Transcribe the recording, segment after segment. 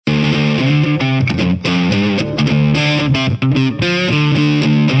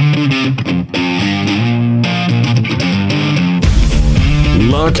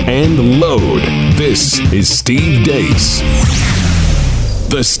lock and load. This is Steve Deace.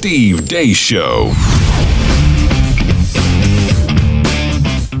 The Steve Deace Show.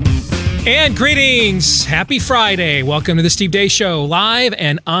 And greetings. Happy Friday. Welcome to the Steve Deace Show, live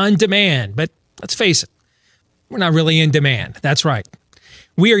and on demand. But let's face it, we're not really in demand. That's right.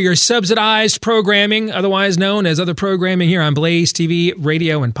 We are your subsidized programming, otherwise known as other programming here on Blaze TV,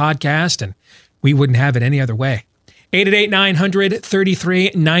 radio, and podcast, and we wouldn't have it any other way.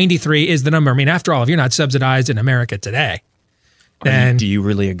 888-900-3393 is the number. I mean, after all, if you're not subsidized in America today, then... Do you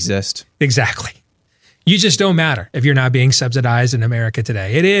really exist? Exactly. You just don't matter if you're not being subsidized in America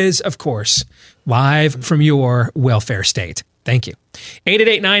today. It is, of course, live from your welfare state. Thank you.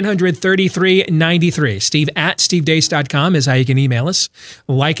 888-900-3393. Steve at stevedeace.com is how you can email us.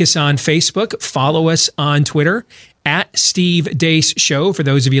 Like us on Facebook. Follow us on Twitter at Steve Deace Show. For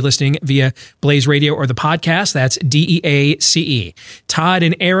those of you listening via Blaze Radio or the podcast, that's DEACE. Todd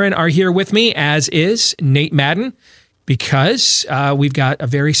and Aaron are here with me, as is Nate Madden, because we've got a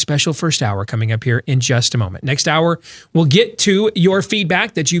very special first hour coming up here in just a moment. Next hour, we'll get to your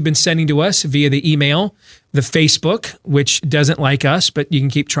feedback that you've been sending to us via the email, the Facebook, which doesn't like us, but you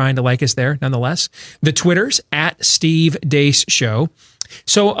can keep trying to like us there nonetheless. The Twitters, at Steve Deace Show.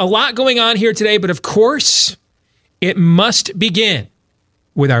 So a lot going on here today, but of course, it must begin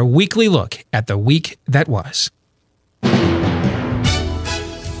with our weekly look at the week that was.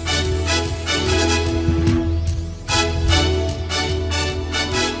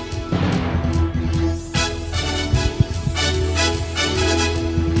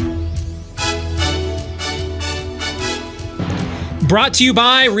 Brought to you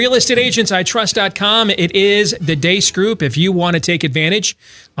by realestateagentsitrust.com. It is the Deace Group. If you want to take advantage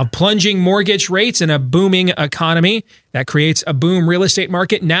of plunging mortgage rates and a booming economy that creates a boom real estate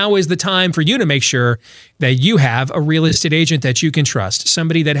market, now is the time for you to make sure that you have a real estate agent that you can trust.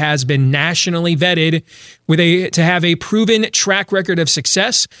 Somebody that has been nationally vetted to have a proven track record of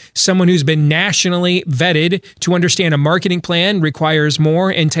success. Someone who's been nationally vetted to understand a marketing plan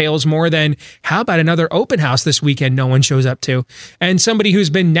entails more than, how about another open house this weekend no one shows up to? And somebody who's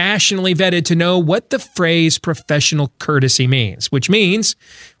been nationally vetted to know what the phrase professional courtesy means, which means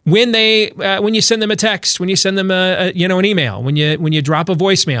when you send them a text, when you send them an email, when you drop a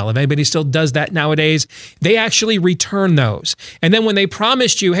voicemail, if anybody still does that nowadays, they actually return those. And then when they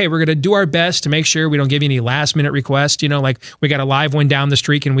promised you, hey, we're going to do our best to make sure we don't give you any last minute requests, like we got a live one down the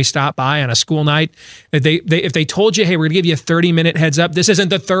street and we stop by on a school night, if they told you, hey, we're going to give you a 30-minute heads up, this isn't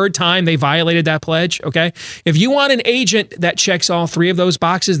the third time they violated that pledge, okay? If you want an agent that checks all three of those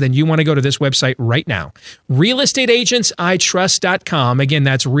boxes, then you want to go to this website right now. realestateagentsitrust.com. Again,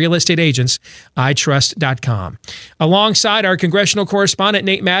 that's realestateagentsitrust.com. Alongside our congressional correspondent,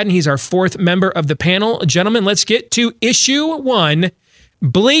 Nate Madden, he's our fourth member of the panel. Gentlemen, let's get to issue one.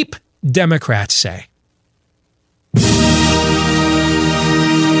 Bleep Democrats say.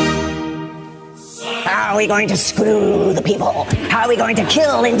 How are we going to screw the people? How are we going to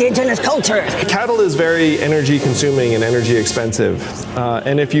kill indigenous cultures? Cattle is very energy consuming and energy expensive.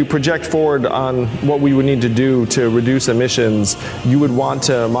 And if you project forward on what we would need to do to reduce emissions, you would want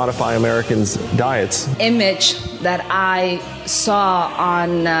to modify Americans' diets. Image that I saw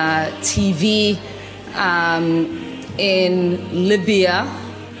on TV in Libya,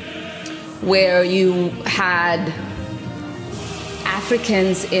 where you had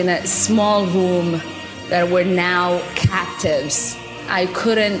Africans in a small room that were now captives. I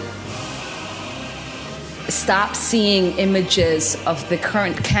couldn't stop seeing images of the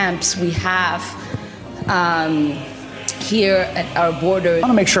current camps we have here at our border. I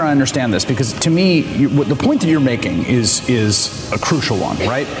want to make sure I understand this, because to me, the point that you're making is a crucial one,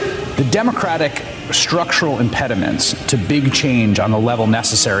 right? The democratic structural impediments to big change on the level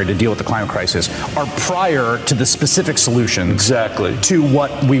necessary to deal with the climate crisis are prior to the specific solutions to what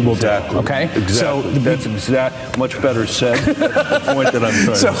we will do. Okay? Exactly. So much better said. That's the point that I'm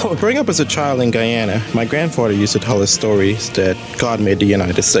trying to. Growing up as a child in Guyana, my grandfather used to tell us stories that God made the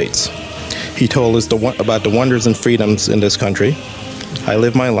United States. He told us about the wonders and freedoms in this country. I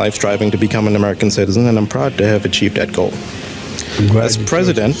live my life striving to become an American citizen, and I'm proud to have achieved that goal. As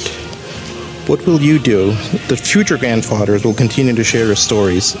president, what will you do? The future grandfathers will continue to share the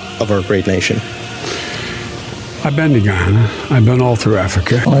stories of our great nation. I've been to Ghana. I've been all through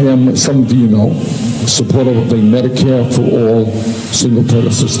Africa. I am, some of you know, supporter of a Medicare for all single-payer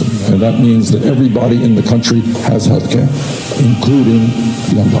system. And that means that everybody in the country has health care, including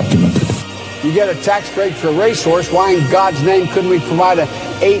the undocumented. You get a tax break for a racehorse. Why in God's name couldn't we provide a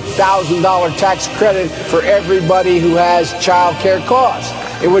 $8,000 tax credit for everybody who has child care costs?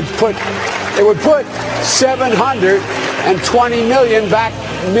 It would put $720 million back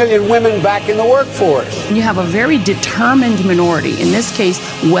million women back in the workforce. You have a very determined minority, in this case,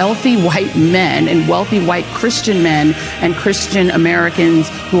 wealthy white men and wealthy white Christian men and Christian Americans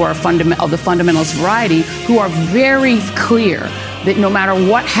who are of the fundamentalist variety, who are very clear that no matter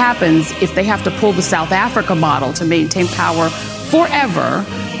what happens, if they have to pull the South Africa model to maintain power forever,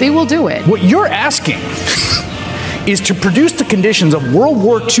 they will do it. What you're asking is to produce the conditions of World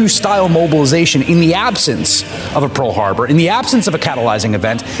War II style mobilization in the absence of a Pearl Harbor, in the absence of a catalyzing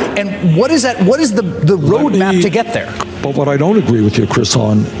event. And what is that? What is the roadmap to get there? But what I don't agree with you, Chris,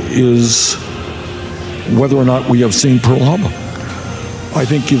 on is whether or not we have seen Pearl Harbor. I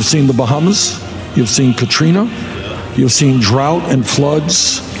think you've seen the Bahamas, you've seen Katrina, you've seen drought and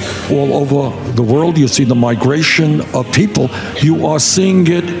floods all over the world. You see the migration of people. You are seeing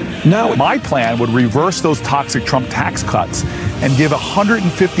it now. My plan would reverse those toxic Trump tax cuts and give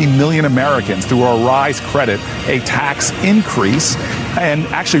 150 million Americans through our RISE credit a tax increase and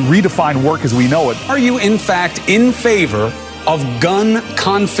actually redefine work as we know it. Are you, in fact, in favor of gun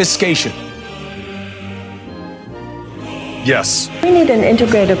confiscation? Yes. We need an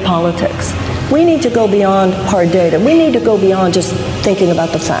integrated politics. We need to go beyond hard data. We need to go beyond just thinking about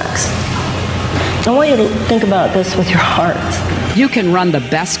the facts. I want you to think about this with your heart. You can run the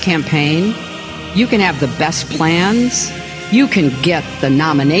best campaign. You can have the best plans. You can get the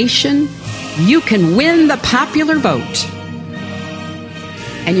nomination. You can win the popular vote.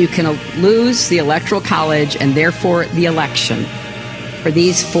 And you can lose the Electoral College and therefore the election for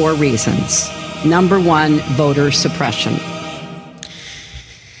these 4 reasons. Number 1, voter suppression.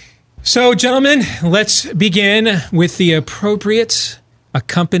 So, gentlemen, let's begin with the appropriate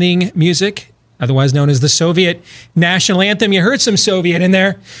accompanying music, otherwise known as the Soviet national anthem. You heard some Soviet in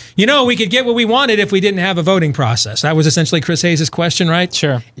there. You know, we could get what we wanted if we didn't have a voting process. That was essentially Chris Hayes' question, right?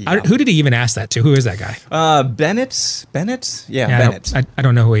 Sure. Yeah. Who did he even ask that to? Who is that guy? Bennett? Yeah, Bennett. I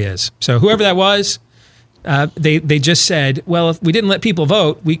don't know who he is. So whoever that was, they just said, well, if we didn't let people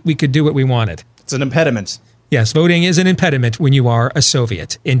vote, we could do what we wanted. It's an impediment. Yes, voting is an impediment when you are a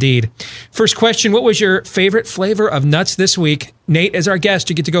Soviet, indeed. First question, what was your favorite flavor of nuts this week? Nate, as our guest,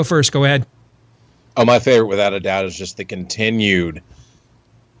 you get to go first. Go ahead. Oh, my favorite, without a doubt, is just the continued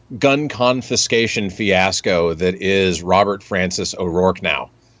gun confiscation fiasco that is Robert Francis O'Rourke now.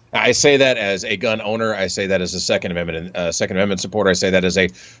 I say that as a gun owner. I say that as a Second Amendment supporter. I say that as a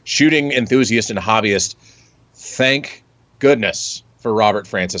shooting enthusiast and hobbyist. Thank goodness for Robert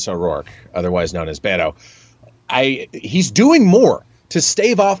Francis O'Rourke, otherwise known as Beto. He's doing more to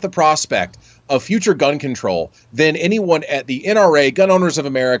stave off the prospect of future gun control than anyone at the NRA, Gun Owners of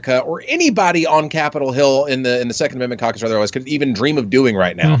America, or anybody on Capitol Hill in the Second Amendment caucus or otherwise could even dream of doing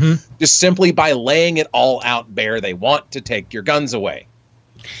right now. Mm-hmm. Just simply by laying it all out bare, they want to take your guns away.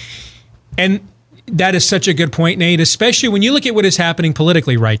 And that is such a good point, Nate, especially when you look at what is happening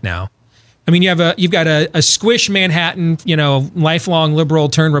politically right now. I mean, you've got a squish Manhattan, lifelong liberal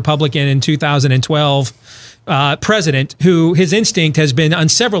turned Republican in 2012 president who his instinct has been on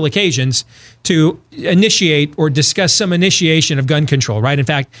several occasions to initiate or discuss some initiation of gun control, right? In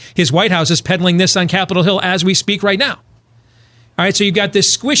fact, his White House is peddling this on Capitol Hill as we speak right now. All right, so you've got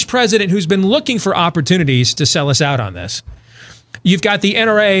this squish president who's been looking for opportunities to sell us out on this. You've got the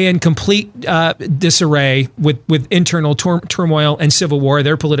NRA in complete disarray with internal turmoil and civil war.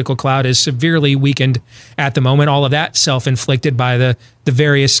 Their political clout is severely weakened at the moment. All of that self-inflicted by the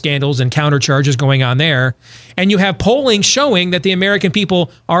various scandals and countercharges going on there. And you have polling showing that the American people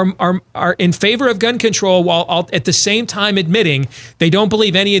are in favor of gun control while at the same time admitting they don't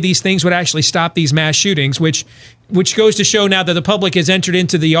believe any of these things would actually stop these mass shootings, which goes to show now that the public has entered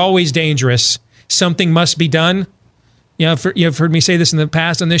into the always dangerous something must be done. You've heard me say this in the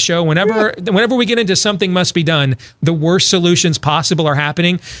past on this show. Whenever we get into something must be done, the worst solutions possible are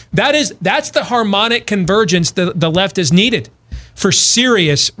happening. That's the harmonic convergence the left has needed for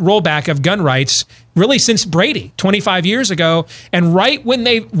serious rollback of gun rights, really since Brady 25 years ago. And right when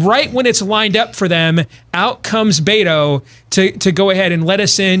it's lined up for them, out comes Beto to go ahead and let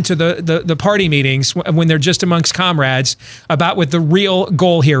us into the party meetings when they're just amongst comrades about what the real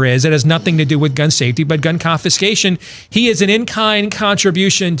goal here is. It has nothing to do with gun safety, but gun confiscation. He is an in-kind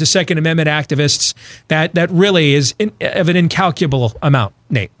contribution to Second Amendment activists that really is of an incalculable amount,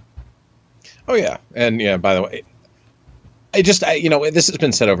 Nate. Oh, yeah. And, yeah, by the way, this has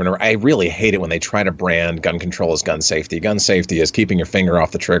been said over and over. I really hate it when they try to brand gun control as gun safety. Gun safety is keeping your finger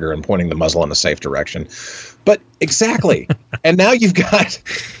off the trigger and pointing the muzzle in a safe direction. But exactly. And now you've got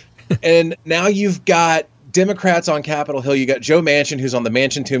Democrats on Capitol Hill. You got Joe Manchin, who's on the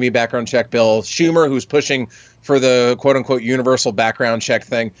Manchin Toomey background check bill. Schumer, who's pushing for the quote unquote universal background check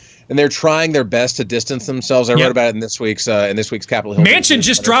thing, and they're trying their best to distance themselves. I wrote about it in this week's Capitol Hill. Manchin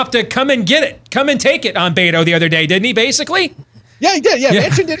just dropped a "come and get it, come and take it" on Beto the other day, didn't he? Basically. Yeah, he did. Yeah,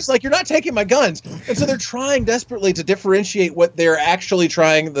 Manchin did. It's like, you're not taking my guns, and so they're trying desperately to differentiate what they're actually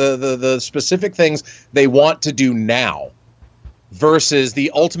trying, the specific things they want to do now, versus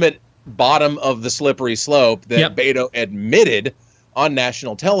the ultimate bottom of the slippery slope that Beto admitted on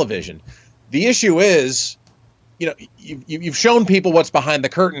national television. The issue is, you've shown people what's behind the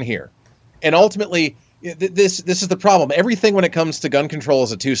curtain here, and ultimately this is the problem. Everything when it comes to gun control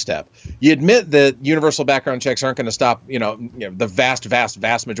is a two-step. You admit that universal background checks aren't going to stop the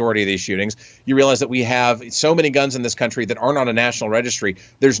vast majority of these shootings. You realize that we have so many guns in this country that aren't on a national registry.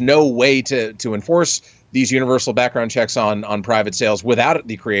 There's no way to enforce these universal background checks on private sales without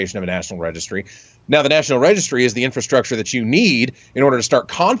the creation of a national registry. Now, the national registry is the infrastructure that you need in order to start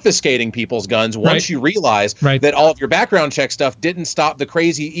confiscating people's guns once you realize that all of your background check stuff didn't stop the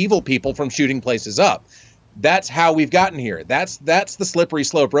crazy evil people from shooting places up. That's how we've gotten here. That's the slippery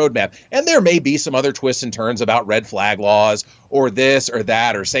slope roadmap. And there may be some other twists and turns about red flag laws or this or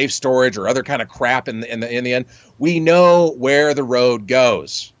that or safe storage or other kind of crap in the end. We know where the road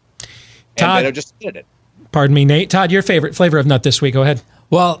goes. Todd, and Beto just did it. Pardon me, Nate. Todd, your favorite flavor of nut this week. Go ahead.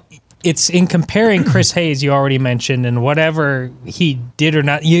 Well, it's in comparing Chris Hayes, you already mentioned, and whatever he did or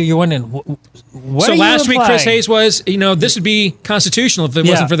not. You're wondering what. So are last you week, Chris Hayes was, this would be constitutional if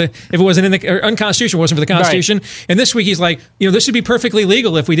it wasn't unconstitutional, wasn't for the Constitution. Right. And this week he's like, this would be perfectly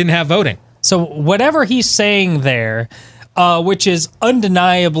legal if we didn't have voting. So whatever he's saying there, which is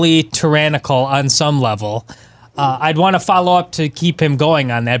undeniably tyrannical on some level. I'd want to follow up to keep him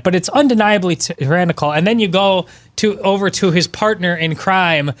going on that, but it's undeniably tyrannical. And then you go over to his partner in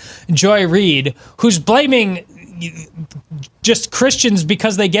crime, Joy Reid, who's blaming just Christians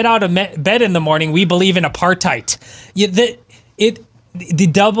because they get out of bed in the morning. We believe in apartheid. The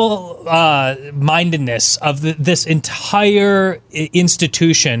double mindedness of this entire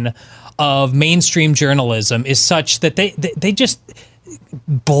institution of mainstream journalism is such that they just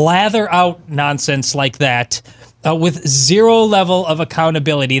blather out nonsense like that. With zero level of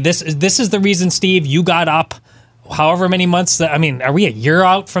accountability. This is the reason, Steve, you got up however many months. Are we a year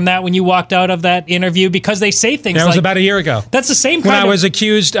out from that when you walked out of that interview? Because they say things that was about a year ago. That's the same when I was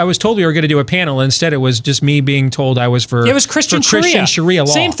accused. I was told we were going to do a panel. Instead, it was just me being told I was for. It was Christian Sharia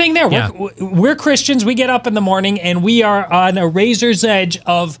law. Same thing there. Yeah. We're Christians. We get up in the morning and we are on a razor's edge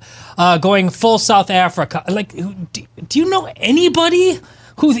of going full South Africa. Like, do you know anybody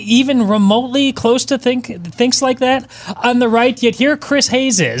who's even remotely close to thinks like that on the right? Yet here Chris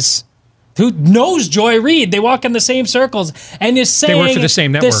Hayes is, who knows Joy Reid. They walk in the same circles and is saying they work for the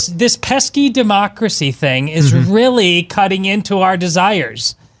same network. This pesky democracy thing is really cutting into our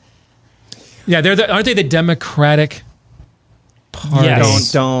desires. Yeah, aren't they the Democratic Party?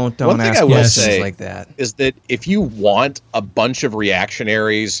 Yes. Don't One thing ask I will questions say like that. Is that if you want a bunch of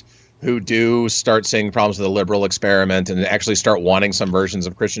reactionaries who do start seeing problems with the liberal experiment and actually start wanting some versions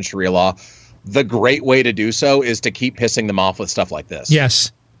of Christian Sharia law, the great way to do so is to keep pissing them off with stuff like this.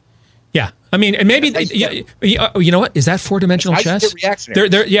 Yes. Yeah. I mean, and maybe, you know what? Is that four-dimensional chess?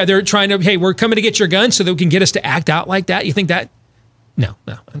 They're trying to, hey, we're coming to get your gun so that we can get us to act out like that. You think that? No.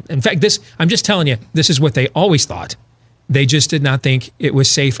 In fact, I'm just telling you, this is what they always thought. They just did not think it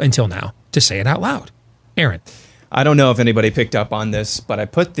was safe until now to say it out loud. Aaron. I don't know if anybody picked up on this, but I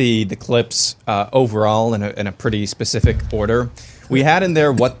put the clips overall in a pretty specific order. We had in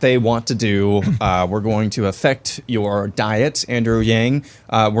there what they want to do. We're going to affect your diet, Andrew Yang.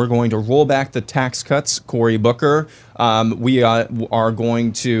 We're going to roll back the tax cuts, Cory Booker. We are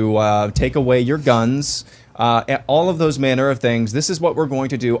going to take away your guns. All of those manner of things. This is what we're going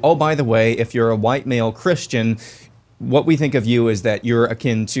to do. Oh, by the way, if you're a white male Christian, what we think of you is that you're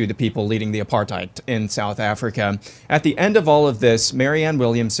akin to the people leading the apartheid in South Africa. At the end of all of this, Marianne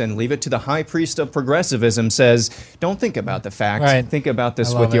Williamson, leave it to the high priest of progressivism, says, don't think about the facts. Right. Think about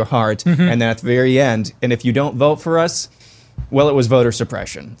this with your heart. And at the very end, and if you don't vote for us, well, it was voter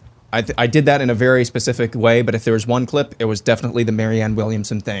suppression. I did that in a very specific way, but if there was one clip, it was definitely the Marianne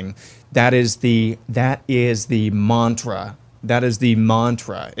Williamson thing. That is the mantra. That is the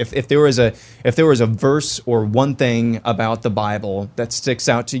mantra. If there was a verse or one thing about the Bible that sticks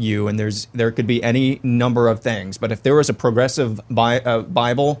out to you, and there could be any number of things, but if there was a progressive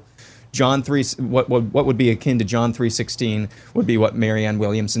Bible, John 3, what would be akin to John 3:16 would be what Marianne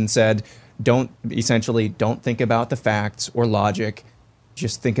Williamson said. Don't think about the facts or logic.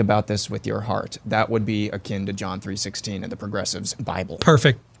 Just think about this with your heart. That would be akin to John 3:16 in the progressives' Bible.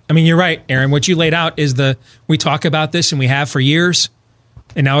 Perfect. I mean, you're right, Aaron. What you laid out is we talk about this and we have for years,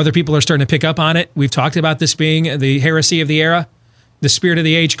 and now other people are starting to pick up on it. We've talked about this being the heresy of the era, the spirit of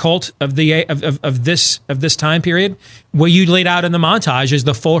the age cult of this time period. What you laid out in the montage is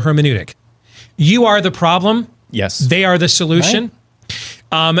the full hermeneutic. You are the problem. Yes. They are the solution.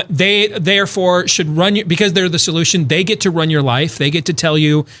 Right. They therefore should run you because they're the solution. They get to run your life. They get to tell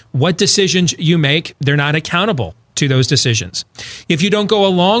you what decisions you make. They're not accountable to those decisions. If you don't go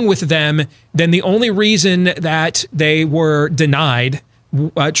along with them, then the only reason that they were denied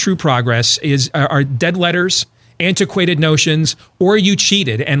true progress are dead letters, antiquated notions, or you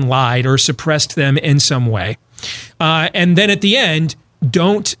cheated and lied or suppressed them in some way. And then at the end,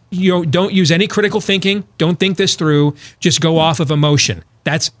 don't use any critical thinking. Don't think this through. Just go off of emotion.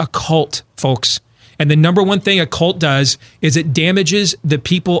 That's a cult, folks. And the number one thing a cult does is it damages the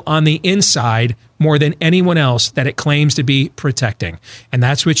people on the inside more than anyone else that it claims to be protecting. And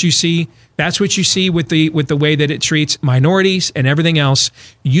that's what you see. That's what you see with the way that it treats minorities and everything else.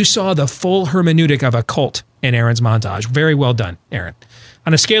 You saw the full hermeneutic of a cult in Aaron's montage. Very well done, Aaron.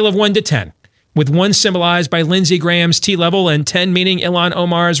 On a scale of 1 to 10, with 1 symbolized by Lindsey Graham's T-level and 10 meaning Ilhan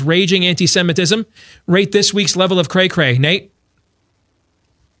Omar's raging anti-Semitism, rate this week's level of cray-cray. Nate?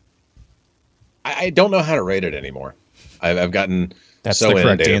 I don't know how to rate it anymore. I've gotten That's so the correct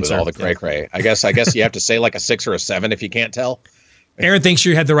inundated answer. with all the cray-cray. I guess you have to say like a 6 or a 7 if you can't tell. Aaron thinks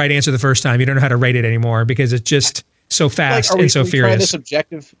you had the right answer the first time. You don't know how to rate it anymore because it's just so fast and so furious. Trying this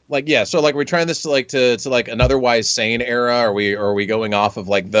objective, so we're trying this to like an otherwise sane era. Are we going off of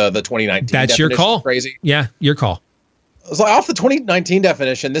like the 2019? That's your call. Crazy. Yeah, your call. It's like off the 2019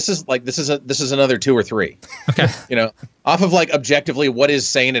 definition. This is another 2 or 3. Okay. Off of like objectively what is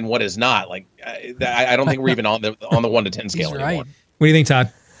sane and what is not. Like I don't think we're even on the 1 to 10 scale anymore. Right. What do you think,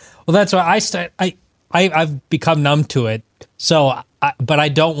 Todd? Well, that's why I've become numb to it. So, but I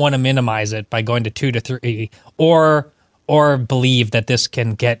don't want to minimize it by going to 2 to 3 or believe that this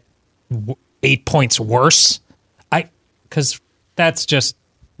can get 8 points worse. Because that's just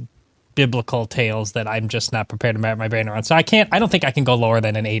biblical tales that I'm just not prepared to wrap my brain around. So I don't think I can go lower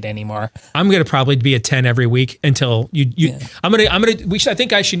than an 8 anymore. I'm going to probably be a 10 every week until you yeah. I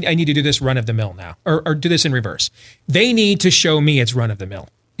need to do this run of the mill now or do this in reverse. They need to show me it's run of the mill.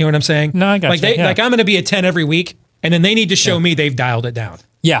 You know what I'm saying? No, I got you. Like I'm going to be a 10 every week and then they need to show me they've dialed it down.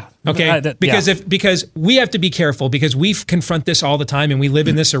 Yeah. Okay. Because we have to be careful because we confront this all the time and we live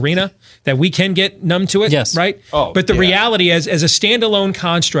in this arena that we can get numb to it. Yes. Right. But the reality is, as a standalone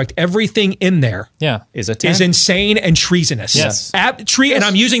construct, everything in there is a 10. Is insane and treasonous. Yes. And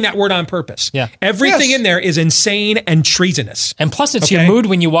I'm using that word on purpose. Yeah. Everything in there is insane and treasonous. And plus, it's your mood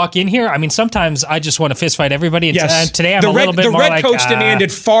when you walk in here. I mean, sometimes I just want to fist fight everybody. And today I'm a little bit more like... The red coach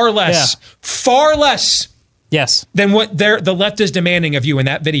demanded far less. Yes. Than what the left is demanding of you in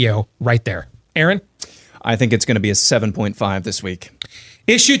that video right there. Aaron? I think it's going to be a 7.5 this week.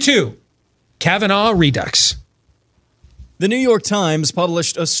 Issue 2, Kavanaugh Redux. The New York Times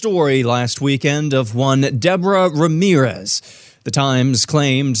published a story last weekend of one Deborah Ramirez. The Times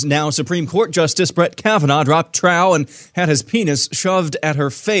claimed now Supreme Court Justice Brett Kavanaugh dropped trowel and had his penis shoved at her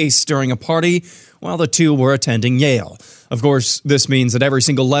face during a party while the two were attending Yale. Of course, this means that every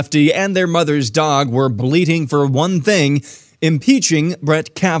single lefty and their mother's dog were bleating for one thing: impeaching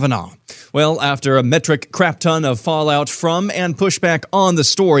Brett Kavanaugh. Well, after a metric crap ton of fallout from and pushback on the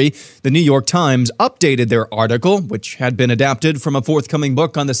story, the New York Times updated their article, which had been adapted from a forthcoming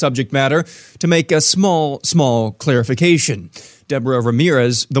book on the subject matter, to make a small clarification. Deborah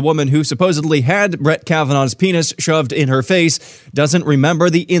Ramirez, the woman who supposedly had Brett Kavanaugh's penis shoved in her face, doesn't remember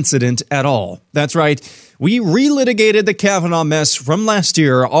the incident at all. That's right. We relitigated the Kavanaugh mess from last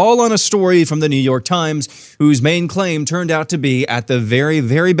year, all on a story from the New York Times, whose main claim turned out to be, at the very,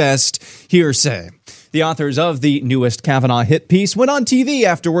 very best, hearsay. The authors of the newest Kavanaugh hit piece went on TV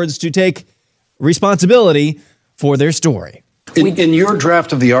afterwards to take responsibility for their story. In your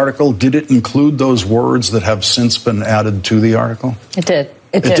draft of the article, did it include those words that have since been added to the article? It did.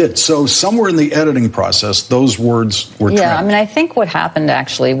 It did. So somewhere in the editing process, those words were trimmed. Yeah, I mean, I think what happened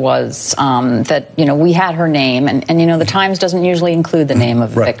actually was that, we had her name, and the Times doesn't usually include the name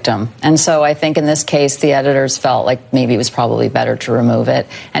of the victim. And so I think in this case, the editors felt like maybe it was probably better to remove it.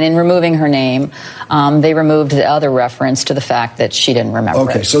 And in removing her name, they removed the other reference to the fact that she didn't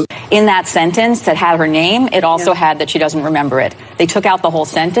remember it. So in that sentence that had her name, it also had that she doesn't remember it. They took out the whole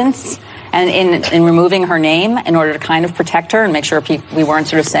sentence. And in removing her name, in order to kind of protect her and make sure we weren't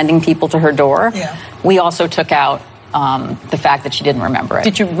sort of sending people to her door, we also took out the fact that she didn't remember it.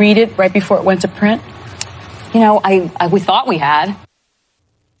 Did you read it right before it went to print? We thought we had.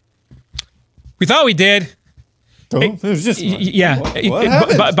 We thought we did. It was just what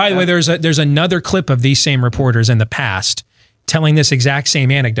happened? By the way, there's another clip of these same reporters in the past telling this exact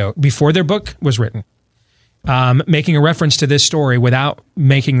same anecdote before their book was written, making a reference to this story without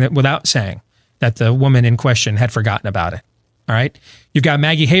saying that the woman in question had forgotten about it. All right, you've got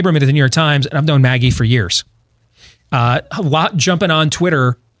Maggie Haberman at the New York Times, and I've known Maggie for years. A lot jumping on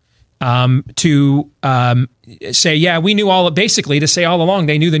Twitter to say, yeah, we knew basically to say all along,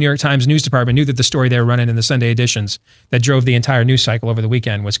 they knew the New York Times news department knew that the story they were running in the Sunday editions that drove the entire news cycle over the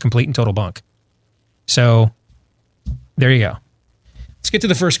weekend was complete and total bunk. So there you go. Let's get to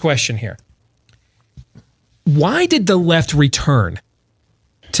the first question here. Why did the left return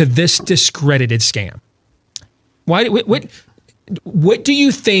to this discredited scam? Why? What do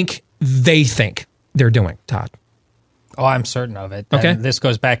you think they think they're doing, Todd? Oh, I'm certain of it. Okay. And this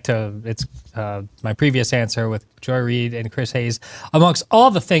goes back to my previous answer with Joy Reid and Chris Hayes. Amongst all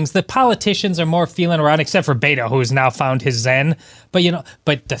the things, the politicians are more feeling around, except for Beto, who has now found his zen.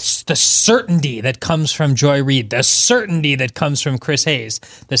 But the certainty that comes from Joy Reid, the certainty that comes from Chris Hayes,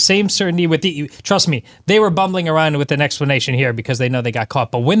 the same certainty trust me, they were bumbling around with an explanation here because they know they got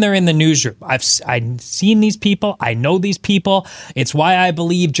caught. But when they're in the newsroom, I've seen these people, I know these people. It's why I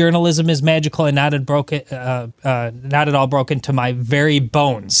believe journalism is magical and not at all broken to my very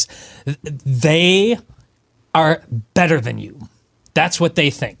bones. They are better than you. That's what they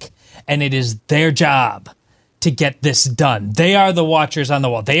think. And it is their job to get this done. They are the watchers on the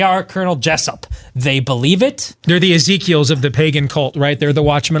wall. They are Colonel Jessup. They believe it. They're the Ezekiels of the pagan cult, right? They're the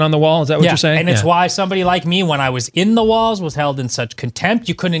watchmen on the wall. Is that what you're saying? And it's why somebody like me, when I was in the walls, was held in such contempt.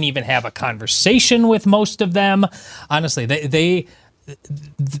 You couldn't even have a conversation with most of them. Honestly,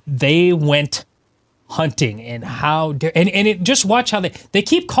 they went hunting and just watch how they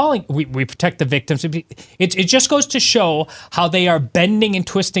keep calling we protect the victims. It just goes to show how they are bending and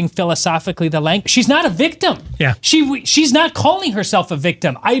twisting philosophically the language. She's not a victim. Yeah. She's not calling herself a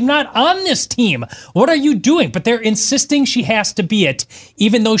victim. I'm not on this team. What are you doing? But they're insisting she has to be it,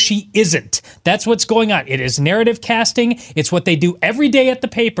 even though she isn't. That's what's going on. It is narrative casting. It's what they do every day at the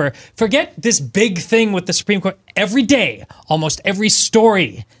paper. Forget this big thing with the Supreme Court. Every day, almost every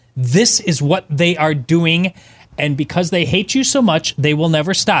story, this is what they are doing, and because they hate you so much, they will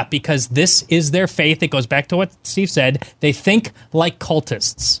never stop, because this is their faith. It goes back to what Steve said. They think like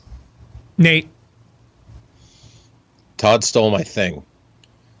cultists. Nate. Todd stole my thing.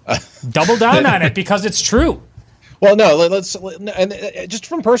 Double down on it, because it's true. Well, no, and just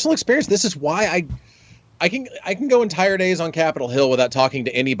from personal experience, this is why I can go entire days on Capitol Hill without talking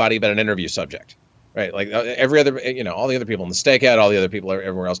to anybody about an interview subject. Right, like every other, all the other people in the stakeout, all the other people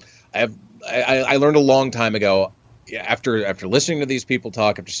everywhere else. I learned a long time ago, after listening to these people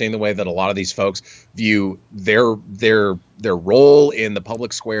talk, after seeing the way that a lot of these folks view their role in the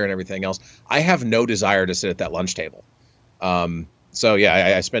public square and everything else, I have no desire to sit at that lunch table. So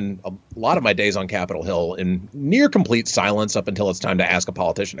yeah, I spend a lot of my days on Capitol Hill in near complete silence up until it's time to ask a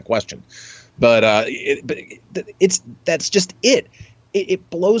politician a question. But that's just it. It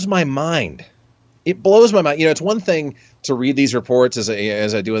blows my mind. It blows my mind. It's one thing to read these reports as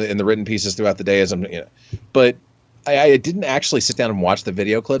I do in the written pieces throughout the day, but I didn't actually sit down and watch the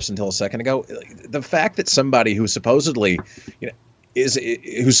video clips until a second ago. The fact that somebody who supposedly,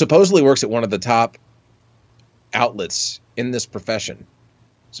 who supposedly works at one of the top outlets in this profession,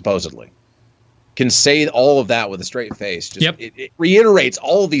 supposedly, can say all of that with a straight face. It reiterates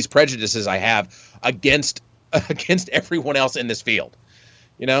all of these prejudices I have against everyone else in this field.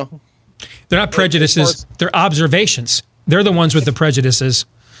 They're not prejudices. They're observations. They're the ones with the prejudices.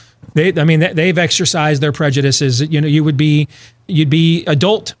 They've exercised their prejudices. You'd be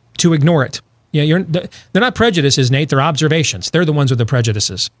adult to ignore it. They're not prejudices, Nate. They're observations. They're the ones with the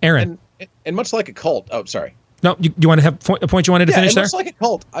prejudices. Aaron. And much like a cult. Oh, sorry. No, you want to have a point you wanted to finish there? Much like a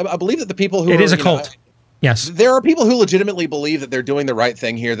cult. I believe that the people who it is a cult. Yes, there are people who legitimately believe that they're doing the right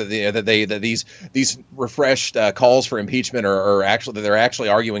thing here. That these refreshed calls for impeachment are actually they're actually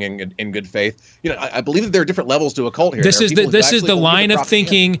arguing in good faith. I believe that there are different levels to a cult here. This is the line of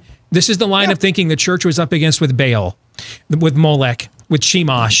thinking. This is the line of thinking the church was up against with Baal, with Molech, with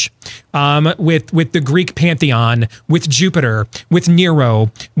Shamash, with the Greek pantheon, with Jupiter, with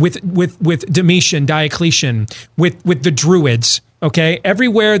Nero, with Domitian, Diocletian, with the Druids. Okay,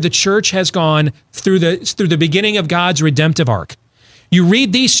 everywhere the church has gone through the beginning of God's redemptive arc. You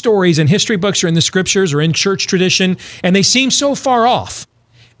read these stories in history books or in the scriptures or in church tradition, and they seem so far off.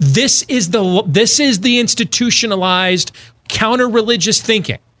 This is the institutionalized counter-religious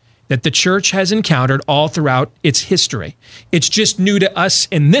thinking that the church has encountered all throughout its history. It's just new to us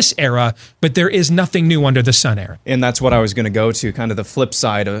in this era, but there is nothing new under the sun, Aaron. And that's what I was going to go to, kind of the flip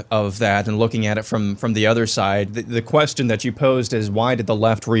side of that and looking at it from the other side. The question that you posed is, why did the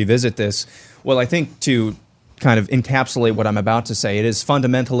left revisit this? Well, I think to kind of encapsulate what I'm about to say, it is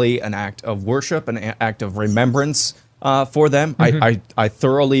fundamentally an act of worship, an act of remembrance for them. Mm-hmm. I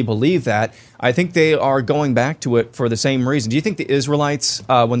thoroughly believe that. I think they are going back to it for the same reason. Do you think the Israelites,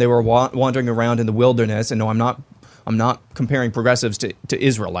 when they were wandering around in the wilderness, and no, I'm not comparing progressives to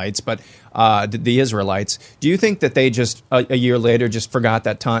Israelites, but the Israelites, do you think that they just a year later just forgot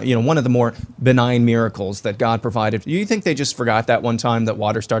that time? You know, one of the more benign miracles that God provided. Do you think they just forgot that one time that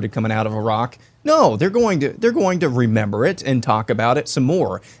water started coming out of a rock? No, they're going to remember it and talk about it some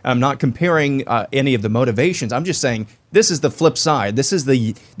more. I'm not comparing any of the motivations. I'm just saying this is the flip side. This is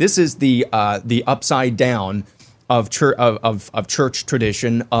the upside down of church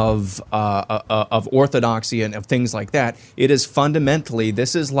tradition, of orthodoxy, and of things like that. It is fundamentally,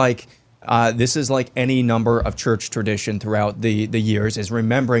 this is like any number of church tradition throughout the years, is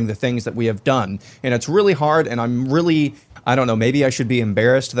remembering the things that we have done. And it's really hard, and I don't know, maybe I should be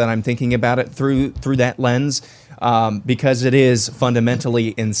embarrassed that I'm thinking about it through that lens, because it is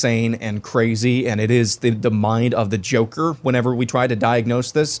fundamentally insane and crazy, and it is the mind of the Joker whenever we try to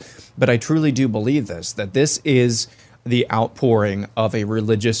diagnose this. But I truly do believe that this is the outpouring of a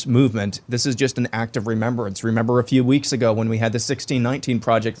religious movement. This is just an act of remembrance. Remember a few weeks ago when we had the 1619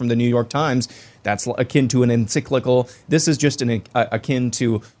 Project from the New York Times? That's akin to an encyclical. This is just akin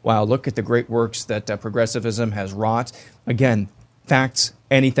to, wow, look at the great works that progressivism has wrought. Again, facts,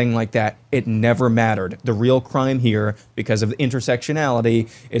 anything like that, it never mattered. The real crime here, because of intersectionality,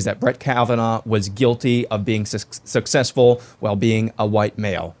 is that Brett Kavanaugh was guilty of being successful while being a white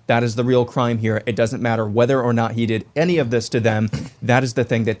male. That is the real crime here. It doesn't matter whether or not he did any of this to them. That is the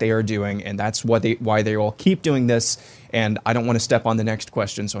thing that they are doing, and that's why they all keep doing this. And I don't want to step on the next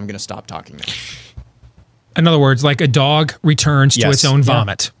question, so I'm going to stop talking now. In other words, like a dog returns to its own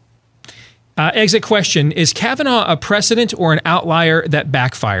vomit. Exit question, is Kavanaugh a precedent or an outlier that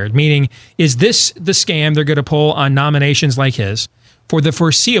backfired? Meaning, is this the scam they're going to pull on nominations like his for the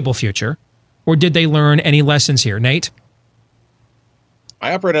foreseeable future, or did they learn any lessons here? Nate?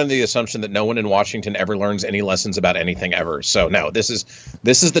 I operate under the assumption that no one in Washington ever learns any lessons about anything ever. So no, this is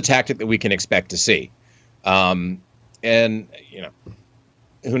the tactic that we can expect to see. And, you know,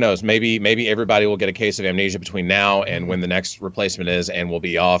 who knows? Maybe everybody will get a case of amnesia between now and when the next replacement is, and we'll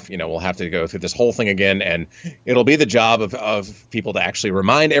be off. You know, we'll have to go through this whole thing again, and it'll be the job of people to actually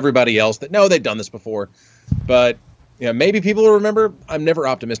remind everybody else that no, they've done this before. But you know, maybe people will remember. I'm never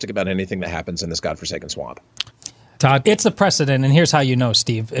optimistic about anything that happens in this godforsaken swamp. Todd? It's a precedent, and here's how you know,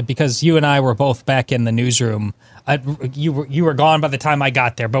 Steve, because you and I were both back in the newsroom. You were gone by the time I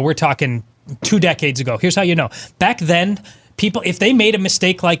got there, but we're talking 2 decades ago. Here's how you know. Back then, people, if they made a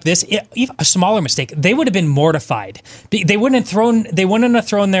mistake like this, even a smaller mistake, they would have been mortified. They wouldn't have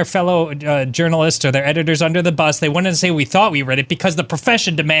thrown their fellow journalists or their editors under the bus. They wouldn't say we thought we read it, because the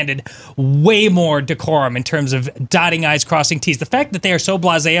profession demanded way more decorum in terms of dotting I's, crossing T's. The fact that they are so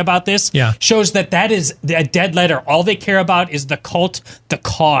blasé about this shows that is a dead letter. All they care about is the cult, the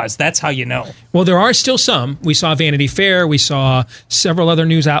cause. That's how you know. Well, there are still some. We saw Vanity Fair. We saw several other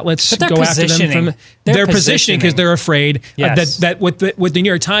news outlets go after them. They're positioning because they're afraid. That what the New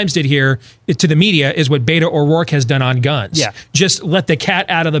York Times did here to the media is what Beto O'Rourke has done on guns. Yeah. Just let the cat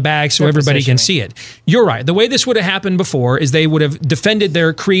out of the bag so everybody can see it. You're right. The way this would have happened before is they would have defended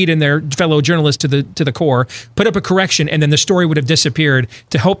their creed and their fellow journalists to the core, put up a correction, and then the story would have disappeared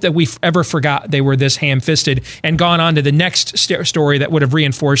to hope that we ever forgot they were this ham-fisted and gone on to the next story that would have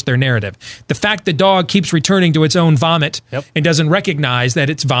reinforced their narrative. The fact the dog keeps returning to its own vomit and doesn't recognize that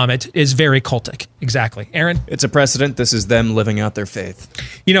it's vomit is very cultic. Exactly. Aaron? It's a precedent. This is them living out their faith.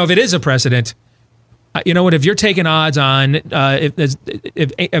 You know, if it is a precedent, you know what? If you're taking odds on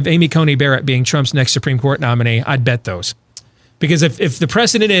if Amy Coney Barrett being Trump's next Supreme Court nominee, I'd bet those. Because if the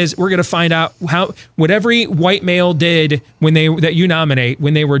precedent is we're going to find out what every white male did that you nominate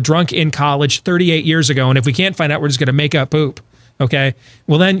when they were drunk in college 38 years ago, and if we can't find out, we're just going to make up poop. Okay,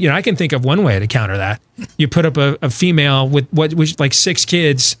 well then, you know, I can think of one way to counter that. You put up a female with like 6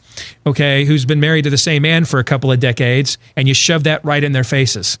 kids, okay, who's been married to the same man for a couple of decades, and you shove that right in their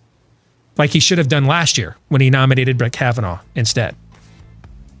faces, like he should have done last year when he nominated Brett Kavanaugh instead.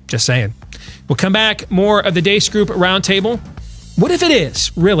 Just saying. We'll come back. More of the Deace Group Roundtable. What if it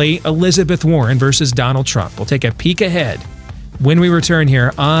is really Elizabeth Warren versus Donald Trump? We'll take a peek ahead when we return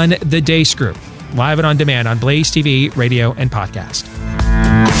here on the Deace Group. Live and on demand on Blaze TV, radio, and podcast.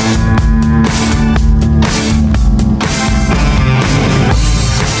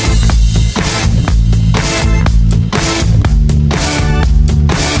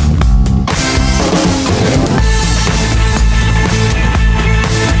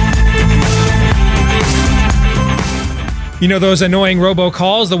 You know those annoying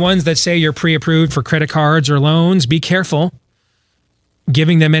robocalls, the ones that say you're pre-approved for credit cards or loans? Be careful.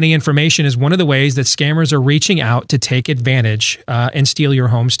 Giving them any information is one of the ways that scammers are reaching out to take advantage and steal your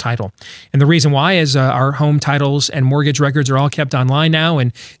home's title. And the reason why is our home titles and mortgage records are all kept online now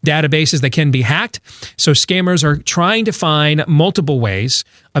in databases that can be hacked. So scammers are trying to find multiple ways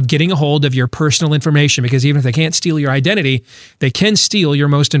of getting a hold of your personal information, because even if they can't steal your identity, they can steal your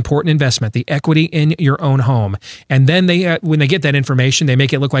most important investment, the equity in your own home. And then they, when they get that information, they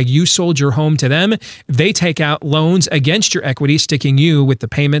make it look like you sold your home to them. They take out loans against your equity, sticking you with the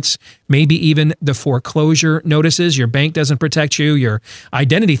payments, maybe even the foreclosure notices. Your bank doesn't protect you. Your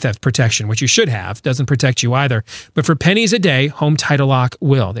identity theft protection, which you should have, doesn't protect you either. But for pennies a day, Home Title Lock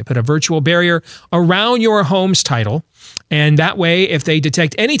will. They put a virtual barrier around your home's title. And that way, if they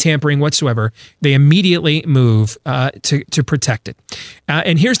detect any tampering whatsoever, they immediately move to protect it.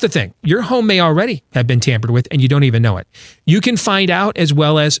 And here's the thing. Your home may already have been tampered with and you don't even know it. You can find out as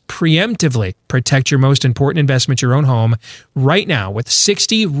well as preemptively protect your most important investment, your own home, right now with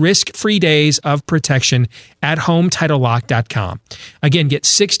 60 risk-free days of protection at HomeTitleLock.com. Again, get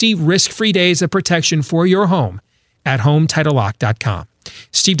 60 risk-free days of protection for your home at HomeTitleLock.com.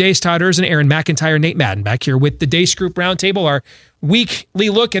 Steve Deace, Todd and Aaron McIntyre, Nate Madden back here with the Deace Group Roundtable, our weekly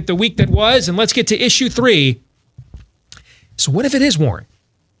look at the week that was. And let's get to issue 3. So what if it is Warren?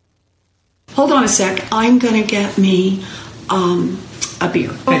 Hold on a sec. I'm going to get me a beer.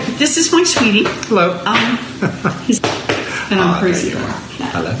 Oh, this is my sweetie. Hello. And I'm crazy about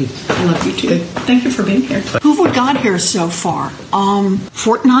that. I love you. I love you too. Thank you for being here. Who've we got here so far?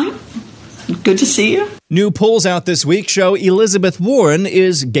 Fortnite? Good to see you. New polls out this week show Elizabeth Warren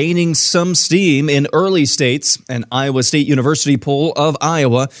is gaining some steam in early states. An Iowa State University poll of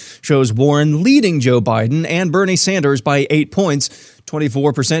Iowa shows Warren leading Joe Biden and Bernie Sanders by 8 points,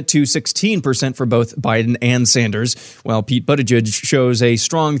 24% to 16% for both Biden and Sanders, while Pete Buttigieg shows a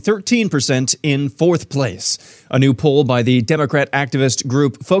strong 13% in fourth place. A new poll by the Democrat activist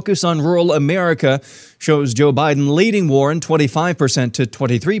group Focus on Rural America shows Joe Biden leading Warren 25% to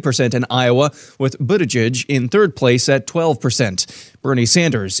 23% in Iowa, with Buttigieg in third place at 12%. Bernie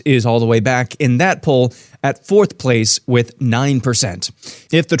Sanders is all the way back in that poll at fourth place with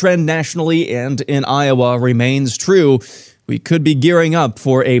 9%. If the trend nationally and in Iowa remains true, we could be gearing up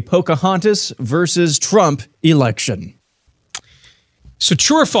for a Pocahontas versus Trump election. So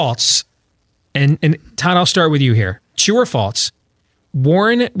true or false, and Todd, I'll start with you here. True or false,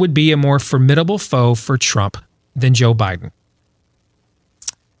 Warren would be a more formidable foe for Trump than Joe Biden?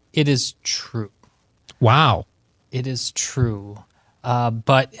 It is true. Wow. It is true,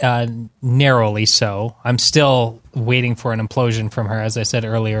 but narrowly so. I'm still waiting for an implosion from her, as I said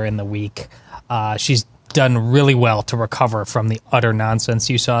earlier in the week. She's done really well to recover from the utter nonsense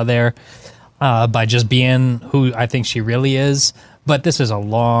you saw there by just being who I think she really is. But this is a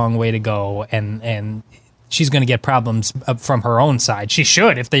long way to go, and she's going to get problems from her own side. She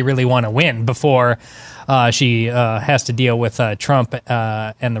should, if they really want to win, before she has to deal with Trump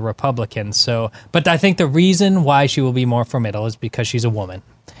and the Republicans. So, but I think the reason why she will be more formidable is because she's a woman.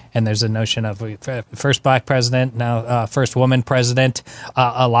 And there's a notion of first black president, now first woman president.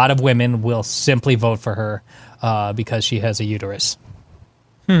 A lot of women will simply vote for her because she has a uterus.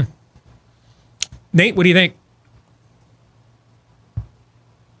 Nate, what do you think?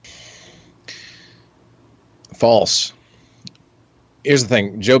 False. Here's the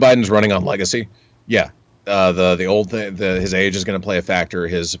thing: Joe Biden's running on legacy. Yeah, the old thing, his age is going to play a factor.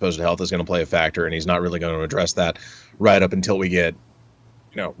 His supposed health is going to play a factor, and he's not really going to address that right up until we get,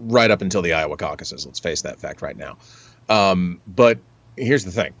 right up until the Iowa caucuses. Let's face that fact right now. But here's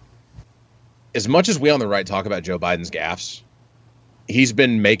the thing: as much as we on the right talk about Joe Biden's gaffes, he's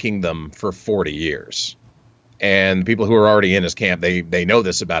been making them for 40 years, and people who are already in his camp, they know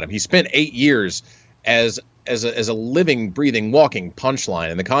this about him. He spent 8 years as a living, breathing, walking punchline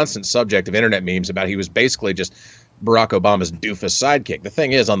and the constant subject of internet memes about he was basically just Barack Obama's doofus sidekick. The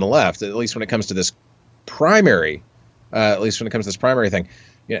thing is, on the left, at least when it comes to this primary, thing,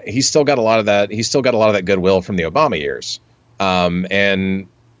 he's still got a lot of that. He's still got a lot of that goodwill from the Obama years. And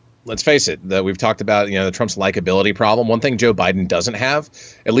let's face it, we've talked about, the Trump's likability problem. One thing Joe Biden doesn't have,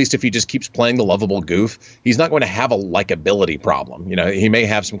 at least if he just keeps playing the lovable goof, he's not going to have a likability problem. He may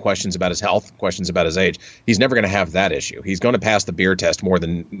have some questions about his health, questions about his age. He's never going to have that issue. He's going to pass the beer test more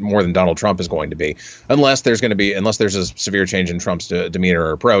than Donald Trump is going to be, unless there's a severe change in Trump's demeanor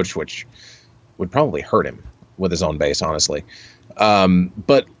or approach, which would probably hurt him with his own base, honestly.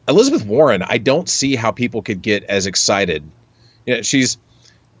 But Elizabeth Warren, I don't see how people could get as excited.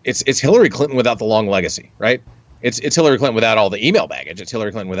 It's Hillary Clinton without the long legacy, right? It's Hillary Clinton without all the email baggage. It's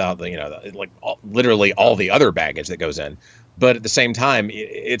Hillary Clinton without the literally all the other baggage that goes in. But at the same time,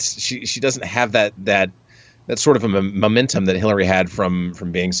 she doesn't have that sort of a momentum that Hillary had from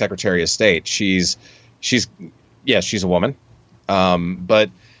being Secretary of State. She's a woman, but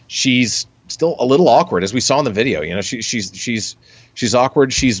she's still a little awkward, as we saw in the video. You know, she's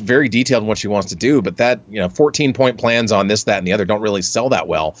awkward. She's very detailed in what she wants to do, but that 14-point plans on this, that, and the other don't really sell that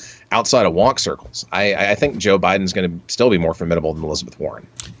well outside of wonk circles. I think Joe Biden's going to still be more formidable than Elizabeth Warren.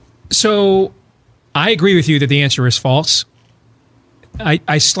 So I agree with you that the answer is false.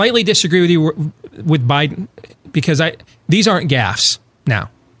 I slightly disagree with you with Biden because these aren't gaffes now.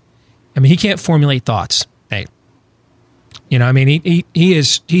 I mean, he can't formulate thoughts, Nate. You know, I mean,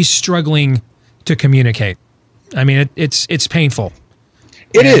 he's struggling to communicate. I mean, it's painful.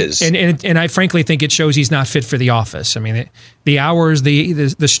 It is, and I frankly think it shows he's not fit for the office. I mean, the hours,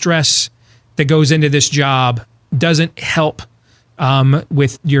 the stress that goes into this job doesn't help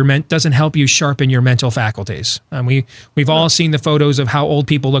doesn't help you sharpen your mental faculties. We've all seen the photos of how old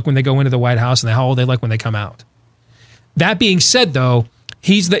people look when they go into the White House and how old they look when they come out. That being said, though,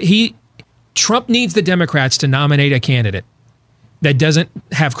 Trump needs the Democrats to nominate a candidate that doesn't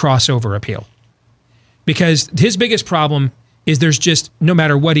have crossover appeal. Because his biggest problem is there's just, no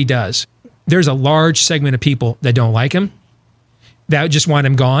matter what he does, there's a large segment of people that don't like him, that just want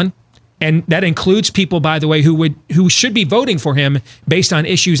him gone. And that includes people, by the way, who should be voting for him based on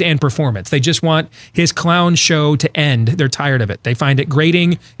issues and performance. They just want his clown show to end. They're tired of it. They find it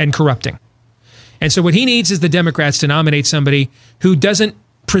grating and corrupting. And so what he needs is the Democrats to nominate somebody who doesn't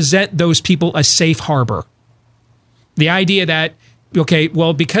present those people a safe harbor. The idea that, okay,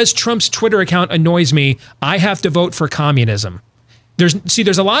 well, because Trump's Twitter account annoys me, I have to vote for communism.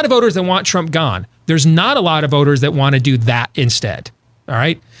 There's a lot of voters that want Trump gone. There's not a lot of voters that want to do that instead. All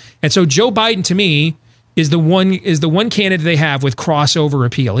right? And so Joe Biden, to me, is the one candidate they have with crossover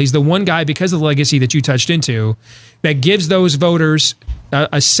appeal. He's the one guy, because of the legacy that you touched into, that gives those voters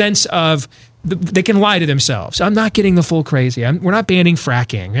a sense of they can lie to themselves. I'm not getting the full crazy. We're not banning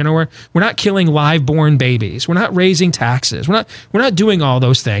fracking. You know, we're not killing live-born babies. We're not raising taxes. We're not doing all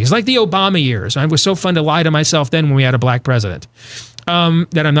those things. Like the Obama years. It was so fun to lie to myself then when we had a black president.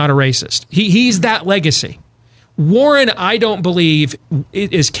 That I'm not a racist. He's that legacy. Warren, I don't believe,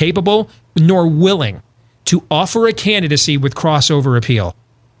 is capable nor willing to offer a candidacy with crossover appeal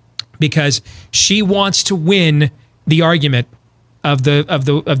because she wants to win the argument of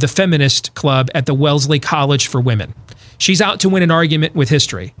the feminist club at the Wellesley College for Women. She's out to win an argument with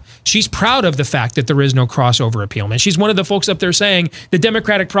history. She's proud of the fact that there is no crossover appeal. Man, she's one of the folks up there saying the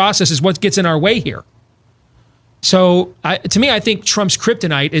democratic process is what gets in our way here. So, to me, I think Trump's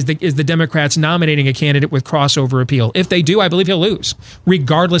kryptonite is the Democrats nominating a candidate with crossover appeal. If they do, I believe he'll lose,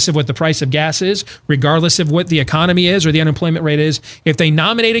 regardless of what the price of gas is, regardless of what the economy is or the unemployment rate is. If they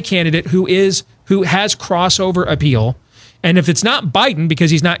nominate a candidate who has crossover appeal, and if it's not Biden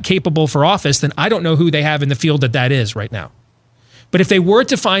because he's not capable for office, then I don't know who they have in the field that is right now. But if they were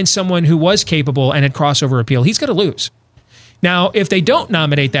to find someone who was capable and had crossover appeal, he's going to lose. Now, if they don't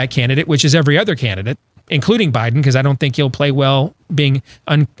nominate that candidate, which is every other candidate, including Biden, because I don't think he'll play well being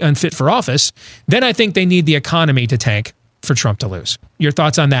unfit for office, then I think they need the economy to tank for Trump to lose. Your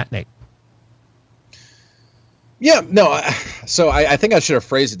thoughts on that, Nate? Yeah, no. So I think I should have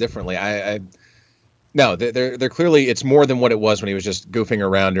phrased it differently. No, they're clearly, it's more than what it was when he was just goofing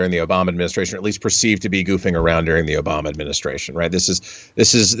around during the Obama administration, or at least perceived to be goofing around during the Obama administration, right? This is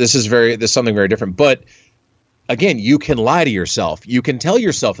something very different. But again, you can lie to yourself. You can tell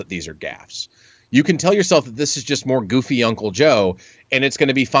yourself that these are gaffes. You can tell yourself that this is just more goofy Uncle Joe, and it's going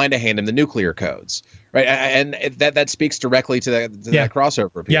to be fine to hand him the nuclear codes, right? And that speaks directly to that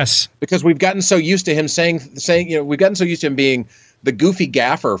crossover appeal. Yes, because we've gotten so used to him saying, we've gotten so used to him being the goofy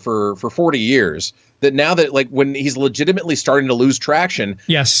gaffer for 40 years that now that, like, when he's legitimately starting to lose traction,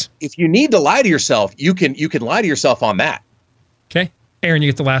 yes, if you need to lie to yourself, you can lie to yourself on that. Okay, Aaron, you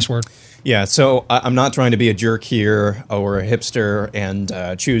get the last word. Yeah, so I'm not trying to be a jerk here or a hipster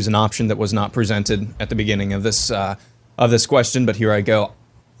and choose an option that was not presented at the beginning of this question, but here I go.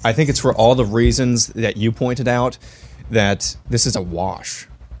 I think it's for all the reasons that you pointed out that this is a wash.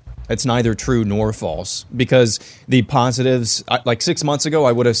 It's neither true nor false, because the positives, like 6 months ago,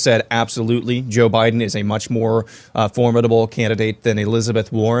 I would have said absolutely Joe Biden is a much more formidable candidate than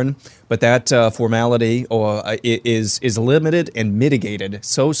Elizabeth Warren. But that formality is limited and mitigated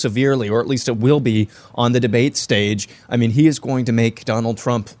so severely, or at least it will be on the debate stage. I mean, he is going to make Donald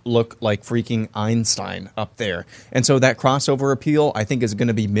Trump look like freaking Einstein up there. And so that crossover appeal, I think, is going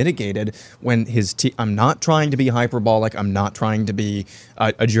to be mitigated when his I'm not trying to be hyperbolic. I'm not trying to be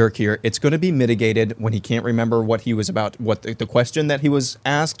a jerk here. here. It's going to be mitigated when he can't remember what he was about, what the question that he was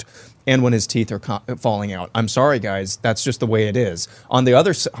asked, and when his teeth are falling out. I'm sorry, guys. That's just the way it is. On the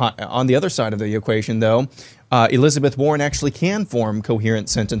other side of the equation, though, Elizabeth Warren actually can form coherent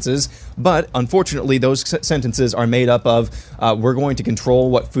sentences, but unfortunately, those sentences are made up of we're going to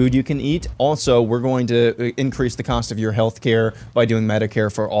control what food you can eat. Also, we're going to increase the cost of your health care by doing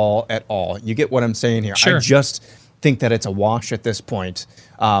Medicare for all at all. You get what I'm saying here? Sure. I just think that it's a wash at this point.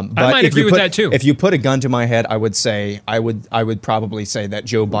 But I might agree with that too. If you put a gun to my head, I would probably say that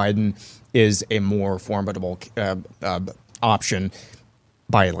Joe Biden is a more formidable option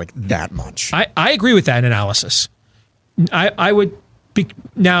by like that much. I agree with that analysis. I would be,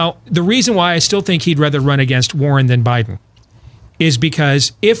 now the reason why I still think he'd rather run against Warren than Biden is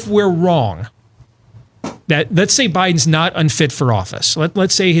because if we're wrong, that let's say Biden's not unfit for office.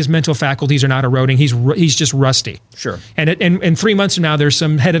 Let's say his mental faculties are not eroding. He's just rusty. Sure. And 3 months from now, there's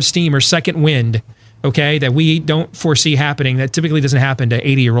some head of steam or second wind, okay, that we don't foresee happening. That typically doesn't happen to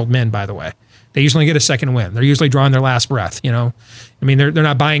 80-year-old men, by the way. They usually get a second wind. They're usually drawing their last breath, you know. I mean, they're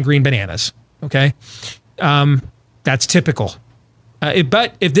not buying green bananas, okay? That's typical.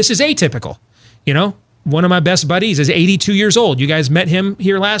 But if this is atypical, you know, one of my best buddies is 82 years old. You guys met him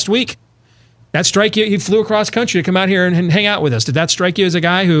here last week. That strike you? He flew across country to come out here and hang out with us. Did that strike you as a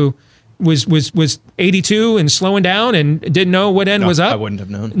guy who was 82 and slowing down and didn't know what end was up? I wouldn't have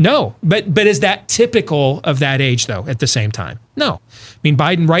known. No, but is that typical of that age though? At the same time, no. I mean,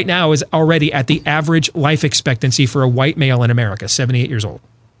 Biden right now is already at the average life expectancy for a white male in America, 78 years old.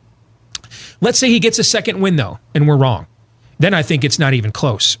 Let's say he gets a second win though, and we're wrong. Then I think it's not even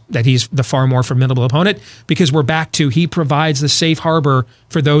close that he's the far more formidable opponent, because we're back to he provides the safe harbor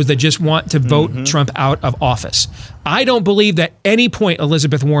for those that just want to vote Trump out of office. I don't believe that any point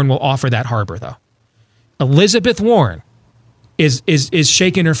Elizabeth Warren will offer that harbor, though. Elizabeth Warren is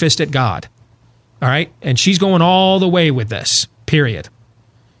shaking her fist at God, all right? And she's going all the way with this, period.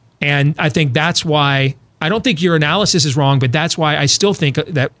 And I think that's why, I don't think your analysis is wrong, but that's why I still think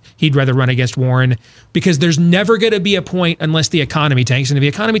that he'd rather run against Warren, because there's never going to be a point unless the economy tanks. And if the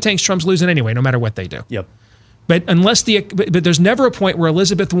economy tanks, Trump's losing anyway, no matter what they do. Yep. But but there's never a point where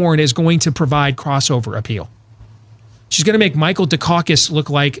Elizabeth Warren is going to provide crossover appeal. She's going to make Michael Dukakis look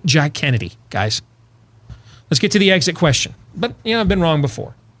like Jack Kennedy, guys. Let's get to the exit question. But, you know, I've been wrong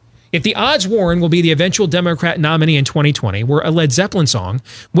before. If the odds Warren will be the eventual Democrat nominee in 2020 were a Led Zeppelin song,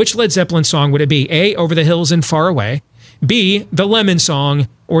 which Led Zeppelin song would it be? A, Over the Hills and Far Away, B, The Lemon Song,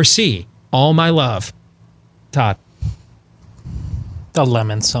 or C, All My Love? Todd. The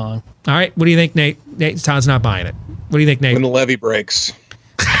Lemon Song. All right. What do you think, Nate? Todd's not buying it. What do you think, Nate? When the levee breaks.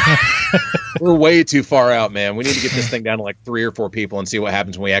 We're way too far out, man. We need to get this thing down to like 3 or 4 people and see what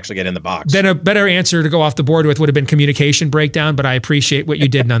happens when we actually get in the box. Then a better answer to go off the board with would have been communication breakdown, but I appreciate what you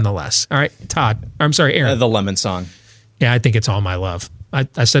did nonetheless. All right, Todd. I'm sorry, Aaron. The Lemon Song. Yeah, I think it's All My Love.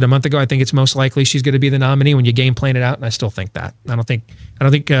 I said a month ago, I think it's most likely she's going to be the nominee when you game plan it out, and I still think that. I don't think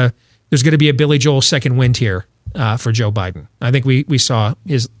there's going to be a Billy Joel second wind here for Joe Biden. I think we saw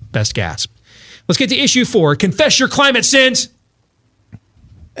his best gasp. Let's get to issue 4. Confess your climate sins.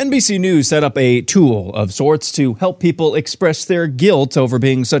 NBC News set up a tool of sorts to help people express their guilt over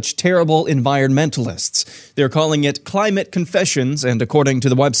being such terrible environmentalists. They're calling it Climate Confessions, and according to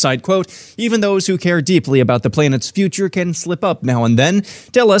the website, quote, even those who care deeply about the planet's future can slip up now and then.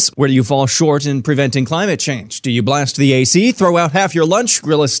 Tell us, where do you fall short in preventing climate change? Do you blast the AC, throw out half your lunch,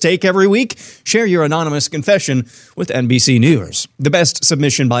 grill a steak every week? Share your anonymous confession with NBC News. The best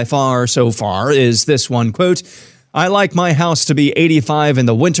submission by far so far is this one, quote, I like my house to be 85 in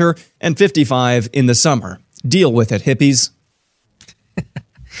the winter and 55 in the summer. Deal with it, hippies.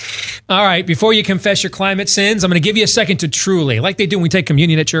 All right, before you confess your climate sins, I'm going to give you a second to truly, like they do when we take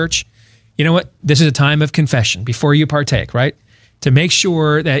communion at church. You know what? This is a time of confession before you partake, right? To make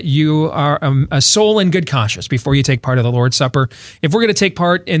sure that you are a soul in good conscience before you take part of the Lord's Supper. If we're going to take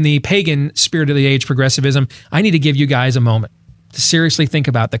part in the pagan spirit of the age progressivism, I need to give you guys a moment to seriously think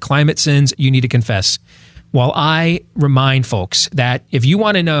about the climate sins you need to confess. While I remind folks that if you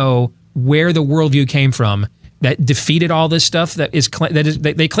want to know where the worldview came from that defeated all this stuff,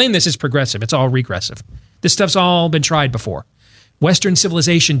 they claim this is progressive. It's all regressive. This stuff's all been tried before. Western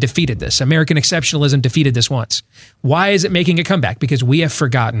civilization defeated this. American exceptionalism defeated this once. Why is it making a comeback? Because we have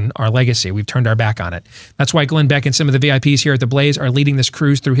forgotten our legacy. We've turned our back on it. That's why Glenn Beck and some of the VIPs here at The Blaze are leading this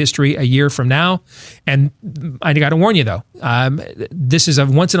cruise through history a year from now. And I got to warn you, though, this is a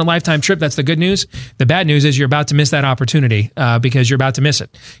once-in-a-lifetime trip. That's the good news. The bad news is you're about to miss that opportunity because you're about to miss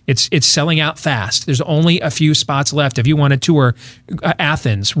it. It's selling out fast. There's only a few spots left. If you want to tour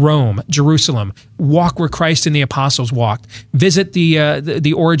Athens, Rome, Jerusalem, walk where Christ and the apostles walked, visit revisit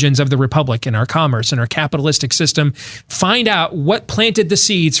the origins of the republic and our commerce and our capitalistic system. Find out what planted the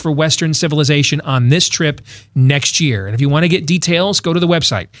seeds for Western civilization on this trip next year. And if you want to get details, go to the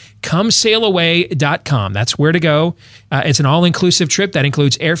website, comesailaway.com. That's where to go. It's an all-inclusive trip that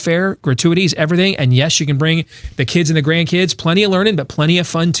includes airfare, gratuities, everything. And yes, you can bring the kids and the grandkids. Plenty of learning, but plenty of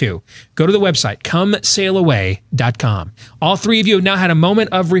fun too. Go to the website, comesailaway.com. All three of you have now had a moment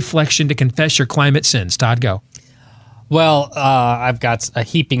of reflection to confess your climate sins. Todd, go. Well, I've got a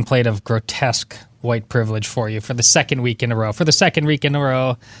heaping plate of grotesque white privilege for you for the second week in a row.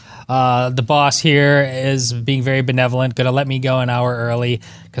 The boss here is being very benevolent, going to let me go an hour early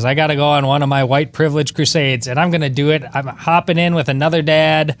because I got to go on one of my white privilege crusades, and I'm going to do it. I'm hopping in with another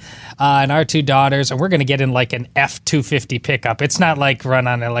dad and our two daughters, and we're going to get in like an F-250 pickup. It's not like run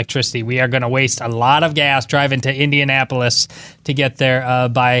on electricity. We are going to waste a lot of gas driving to Indianapolis to get there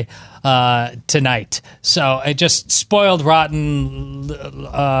by tonight. So it just spoiled, rotten,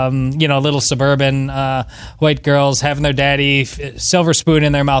 little suburban white girls having their daddy silver spoon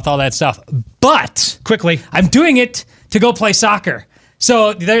in their mouth, all that stuff. But quickly, I'm doing it to go play soccer.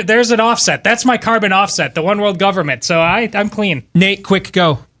 So there's an offset. That's my carbon offset, the one world government. So I'm clean. Nate, quick,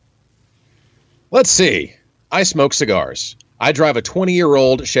 go. Let's see. I smoke cigars. I drive a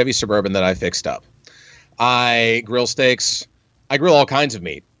 20-year-old Chevy Suburban that I fixed up. I grill steaks. I grill all kinds of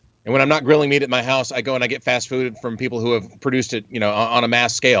meat. And when I'm not grilling meat at my house, I go and I get fast food from people who have produced it, on a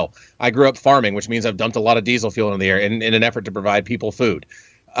mass scale. I grew up farming, which means I've dumped a lot of diesel fuel in the air in an effort to provide people food.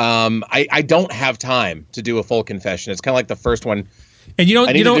 I don't have time to do a full confession. It's kind of like the first one. And you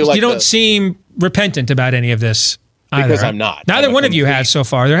don't seem repentant about any of this. Because either. I'm not. Neither one of you has so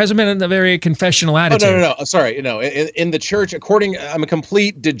far. There hasn't been a very confessional attitude. Oh, no. Sorry. In the church, I'm a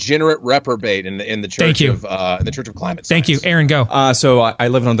complete degenerate reprobate in the church. Thank you. Of the Church of Climate Thank Science. you, Aaron. Go. So I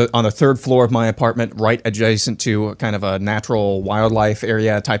live on the third floor of my apartment, right adjacent to kind of a natural wildlife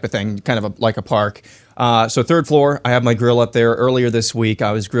area type of thing, kind of like a park. So third floor, I have my grill up there. Earlier this week,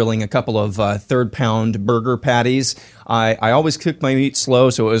 I was grilling a couple of third-pound burger patties. I always cook my meat slow,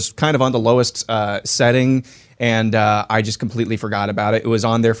 so it was kind of on the lowest setting. And I just completely forgot about it. It was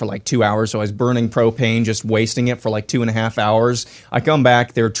on there for like 2 hours, so I was burning propane, just wasting it for like 2.5 hours. I come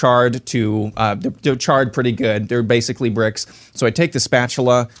back, they're charred they're charred pretty good. They're basically bricks. So I take the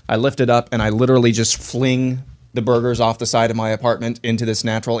spatula, I lift it up, and I literally just fling the burgers off the side of my apartment into this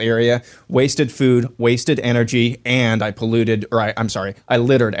natural area. Wasted food, wasted energy, and I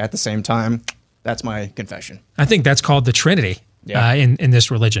littered at the same time. That's my confession. I think that's called the Trinity. Yeah. In this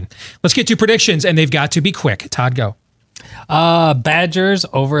religion. Let's get to predictions, and they've got to be quick. Todd, go. Badgers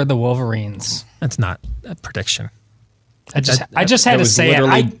over the Wolverines. That's not a prediction. I just had to say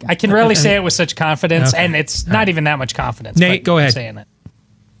it. I can rarely say it with such confidence, and it's not even that much confidence. Nate, go ahead. Saying it.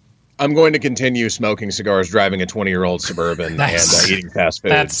 I'm going to continue smoking cigars, driving a 20-year-old Suburban, and eating fast food.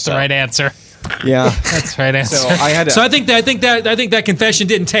 That's the right answer. Yeah, that's the right answer. So I think that confession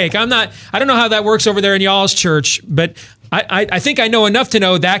didn't take. I don't know how that works over there in y'all's church, but I think I know enough to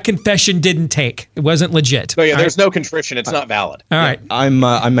know that confession didn't take. It wasn't legit. So there's no contrition. It's not valid. All right.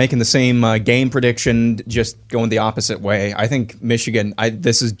 I'm making the same game prediction, just going the opposite way. I think Michigan,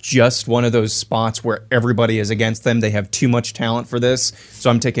 this is just one of those spots where everybody is against them. They have too much talent for this. So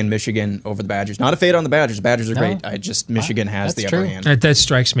I'm taking Michigan over the Badgers. Not a fade on the Badgers. The Badgers are great. Michigan has the upper hand. That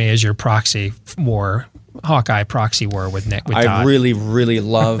strikes me as your proxy war. Hawkeye proxy war with Nick. With Todd. I really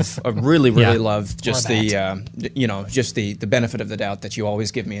love just the benefit of the doubt that you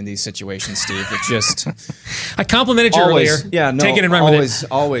always give me in these situations, Steve. It just I complimented you earlier. Yeah, no, take it and run with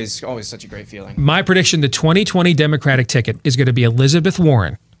it. Always such a great feeling. My prediction: the 2020 Democratic ticket is going to be Elizabeth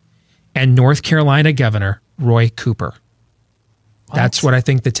Warren and North Carolina Governor Roy Cooper. That's what I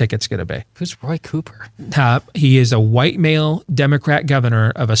think the ticket's going to be. Who's Roy Cooper? He is a white male Democrat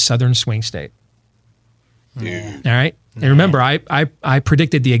governor of a southern swing state. Yeah. All right. And remember, I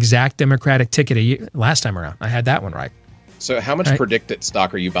predicted the exact Democratic ticket last time around. I had that one right. So how much predicted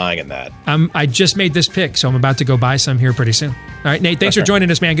stock are you buying in that? I just made this pick, so I'm about to go buy some here pretty soon. All right, Nate, thanks for joining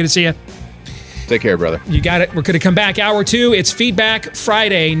us, man. Good to see you. Take care, brother. You got it. We're going to come back hour 2. It's Feedback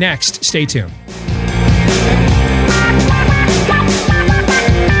Friday next. Stay tuned.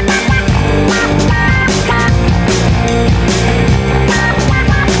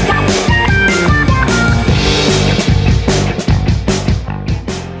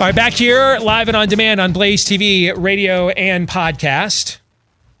 All right, back here, live and on demand on Blaze TV, radio, and podcast.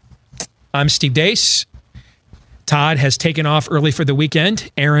 I'm Steve Deace. Todd has taken off early for the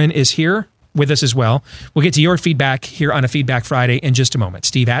weekend. Aaron is here. with us as well. We'll get to your feedback here on a Feedback Friday in just a moment.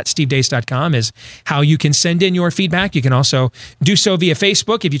 Steve at stevedeace.com is how you can send in your feedback. You can also do so via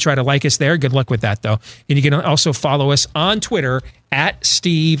Facebook if you try to like us there. Good luck with that, though. And you can also follow us on Twitter at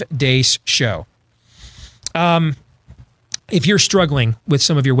Steve Deace Show. If you're struggling with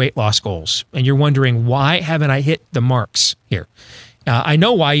some of your weight loss goals and you're wondering, why haven't I hit the marks here? I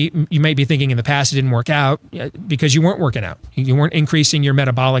know why you might be thinking in the past it didn't work out, because you weren't working out. You weren't increasing your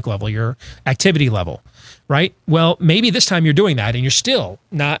metabolic level, your activity level, right? Well, maybe this time you're doing that and you're still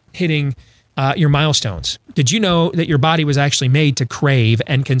not hitting your milestones. Did you know that your body was actually made to crave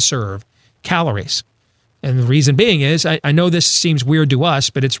and conserve calories? And the reason being is, I know this seems weird to us,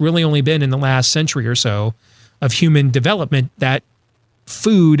 but it's really only been in the last century or so of human development that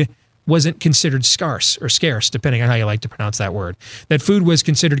food wasn't considered scarce or scarce, depending on how you like to pronounce that word. That food was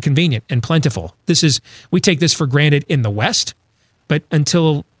considered convenient and plentiful. We take this for granted in the West, but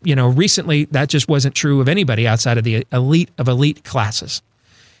until, recently, that just wasn't true of anybody outside of the elite of elite classes.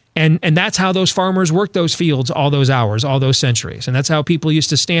 And that's how those farmers worked those fields all those hours, all those centuries. And that's how people used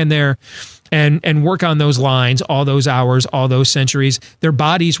to stand there and work on those lines all those hours, all those centuries. Their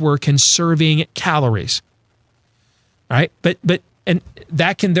bodies were conserving calories. Right? And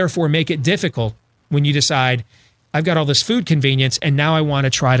that can therefore make it difficult when you decide, I've got all this food convenience and now I want to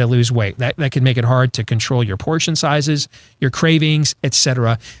try to lose weight. That can make it hard to control your portion sizes, your cravings,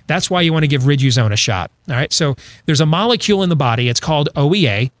 etc. That's why you want to give Riduzone a shot. All right. So there's a molecule in the body. It's called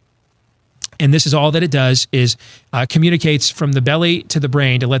OEA. And this is all that it does is communicates from the belly to the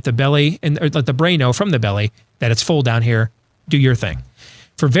brain to let the brain know from the belly that it's full down here. Do your thing.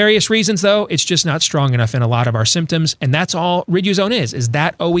 For various reasons, though, it's just not strong enough in a lot of our symptoms, and that's all Riduzone is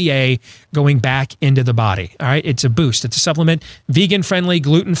that OEA going back into the body. All right, it's a boost. It's a supplement, vegan-friendly,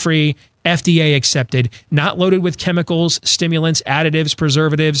 gluten-free, FDA accepted, not loaded with chemicals, stimulants, additives,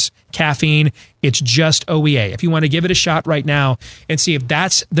 preservatives, caffeine. It's just OEA. If you want to give it a shot right now and see if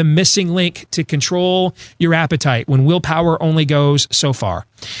that's the missing link to control your appetite when willpower only goes so far,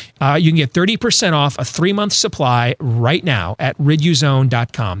 you can get 30% off a 3-month supply right now at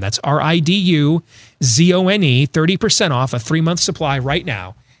riduzone.com. That's RIDUZONE, 30% off a 3-month supply right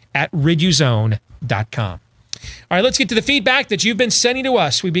now at riduzone.com. All right, let's get to the feedback that you've been sending to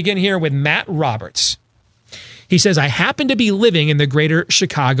us. We begin here with Matt Roberts. He says, I happen to be living in the greater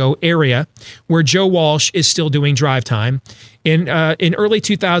Chicago area where Joe Walsh is still doing drive time in early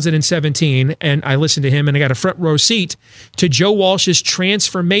 2017. And I listened to him and I got a front row seat to Joe Walsh's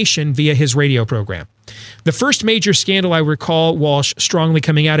transformation via his radio program. The first major scandal I recall Walsh strongly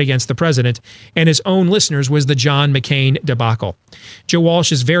coming out against the president and his own listeners was the John McCain debacle. Joe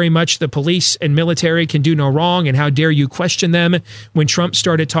Walsh is very much the police and military can do no wrong, and how dare you question them. When Trump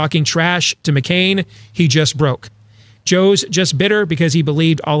started talking trash to McCain, he just broke. Joe's just bitter because he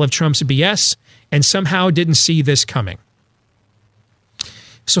believed all of Trump's BS and somehow didn't see this coming.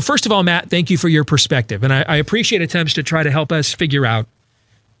 So first of all, Matt, thank you for your perspective. And I appreciate attempts to try to help us figure out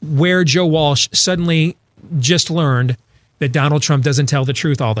where Joe Walsh suddenly just learned that Donald Trump doesn't tell the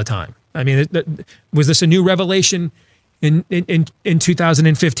truth all the time. I mean, was this a new revelation in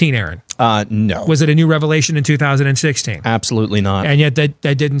 2015, Aaron? No. Was it a new revelation in 2016? Absolutely not. And yet that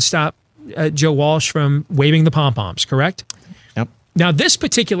didn't stop Joe Walsh from waving the pom-poms, correct? Yep. Now, this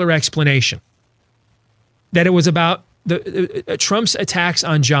particular explanation, that it was about Trump's attacks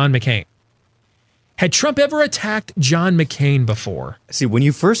on John McCain. Had Trump ever attacked John McCain before? See, when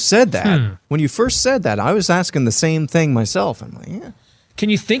you first said that, I was asking the same thing myself. I'm like, yeah. Can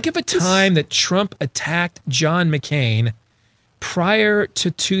you think of a time that Trump attacked John McCain prior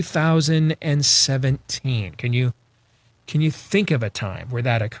to 2017? Can you think of a time where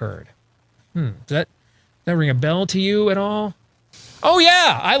that occurred? Does that ring a bell to you at all? Oh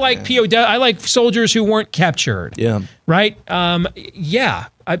yeah, I like POW. I like soldiers who weren't captured. Yeah. Right. Yeah.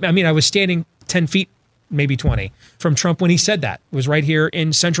 I mean, I was standing 10 feet, maybe 20, from Trump when he said that. It was right here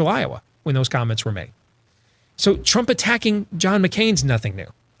in central Iowa when those comments were made. So Trump attacking John McCain's nothing new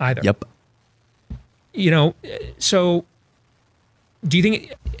either. Yep. So do you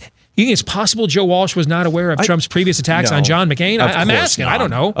think it's possible Joe Walsh was not aware of Trump's previous attacks on John McCain? I'm asking. Not. I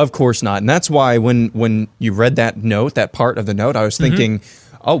don't know. Of course not. And that's why when you read that note, that part of the note, I was thinking,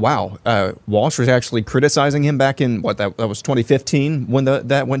 oh, wow, Walsh was actually criticizing him back in, that was 2015 when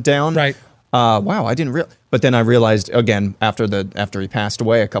that went down? Right. Wow, I didn't realize. But then I realized again after he passed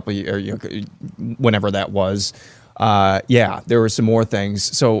away a couple of years, whenever that was. There were some more things.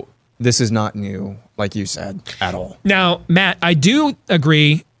 So this is not new, like you said, at all. Now, Matt, I do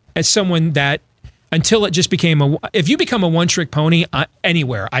agree as someone that until it just became if you become a one-trick pony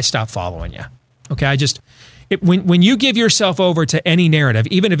anywhere, I stop following you. Okay, When you give yourself over to any narrative,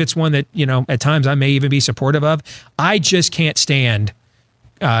 even if it's one that, at times I may even be supportive of, I just can't stand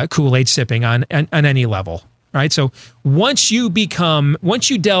Kool-Aid sipping on any level. Right. So once you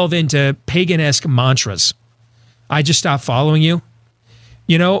delve into pagan-esque mantras, I just stop following you,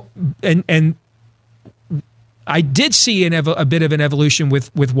 and I did see a bit of an evolution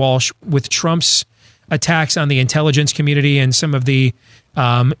with Walsh, with Trump's attacks on the intelligence community and some of the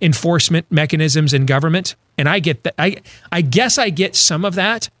enforcement mechanisms in government. And I get that. I guess I get some of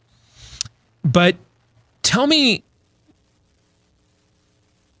that. But tell me,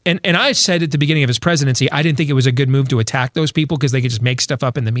 and I said at the beginning of his presidency, I didn't think it was a good move to attack those people because they could just make stuff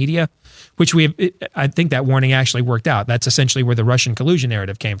up in the media, which I think that warning actually worked out. That's essentially where the Russian collusion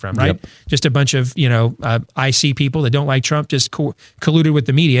narrative came from, right? Yep. Just a bunch of, IC people that don't like Trump just colluded with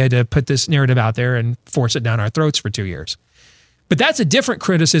the media to put this narrative out there and force it down our throats for 2 years. But that's a different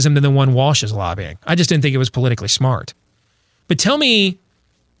criticism than the one Walsh is lobbying. I just didn't think it was politically smart. But tell me,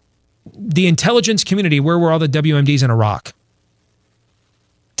 the intelligence community, where were all the WMDs in Iraq?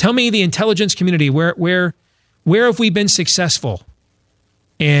 Tell me, the intelligence community, where have we been successful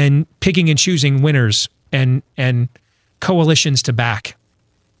in picking and choosing winners and coalitions to back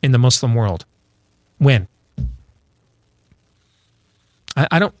in the Muslim world? When?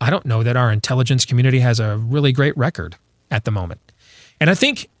 I don't know that our intelligence community has a really great record at the moment. And I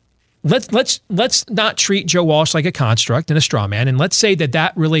think let's not treat Joe Walsh like a construct and a straw man, and let's say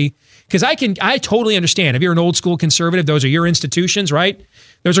that really, because I totally understand if you're an old school conservative, those are your institutions, right?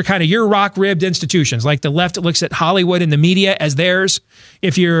 Those are kind of your rock-ribbed institutions. Like the left looks at Hollywood and the media as theirs.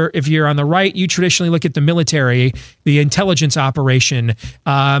 If you're on the right, you traditionally look at the military, the intelligence operation,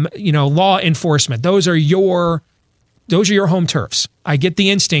 law enforcement. Those are your home turfs. I get the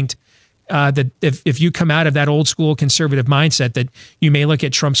instinct that if you come out of that old school conservative mindset, that you may look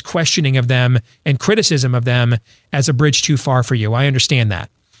at Trump's questioning of them and criticism of them as a bridge too far for you. I understand that.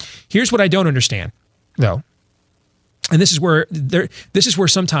 Here's what I don't understand, though. And this is where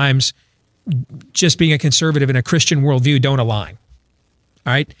sometimes just being a conservative and a Christian worldview don't align.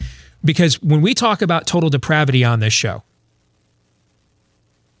 All right? Because when we talk about total depravity on this show,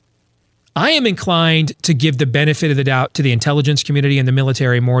 I am inclined to give the benefit of the doubt to the intelligence community and the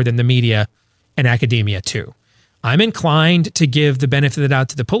military more than the media and academia too. I'm inclined to give the benefit of the doubt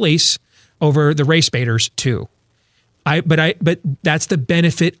to the police over the race baiters too. But that's the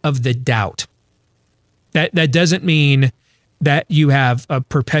benefit of the doubt. That doesn't mean that you have a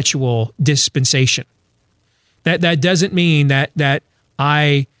perpetual dispensation. That doesn't mean that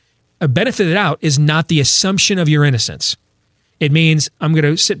a benefit of the doubt is not the assumption of your innocence. It means I'm going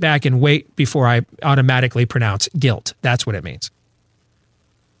to sit back and wait before I automatically pronounce guilt. That's what it means.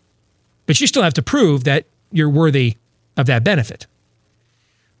 But you still have to prove that you're worthy of that benefit.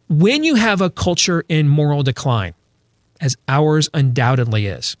 When you have a culture in moral decline, as ours undoubtedly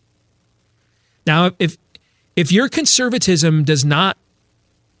is. Now, if your conservatism does not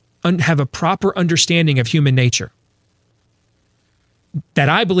have a proper understanding of human nature, that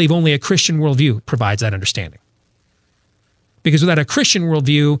I believe only a Christian worldview provides that understanding. Because without a Christian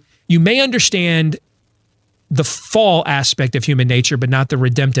worldview, you may understand the fall aspect of human nature, but not the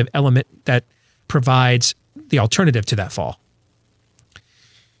redemptive element that provides the alternative to that fall.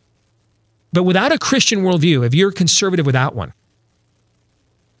 But without a Christian worldview, if you're conservative without one,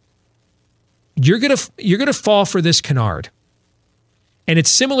 you're gonna fall for this canard. And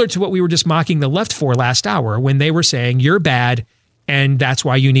it's similar to what we were just mocking the left for last hour when they were saying, you're bad and that's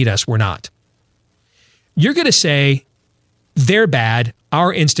why you need us, we're not. You're going to say, they're bad,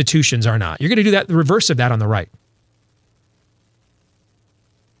 our institutions are not. You're going to do that, the reverse of that on the right.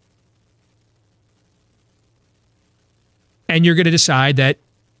 And you're going to decide that,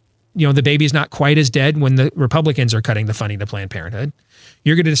 the baby's not quite as dead when the Republicans are cutting the funding to Planned Parenthood.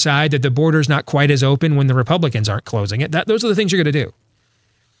 You're going to decide that the border's not quite as open when the Republicans aren't closing it. Those are the things you're going to do.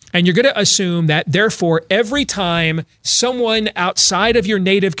 And you're going to assume that, therefore, every time someone outside of your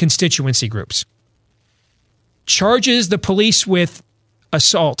native constituency groups charges the police with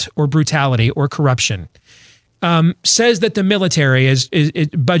assault or brutality or corruption, says that the military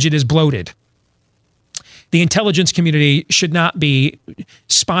budget is bloated, the intelligence community should not be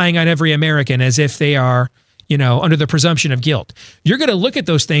spying on every American as if they are, under the presumption of guilt. You're going to look at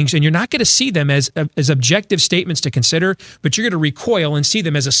those things and you're not going to see them as objective statements to consider, but you're going to recoil and see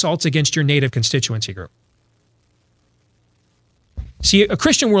them as assaults against your native constituency group. See, a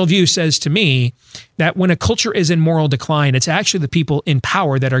Christian worldview says to me that when a culture is in moral decline, it's actually the people in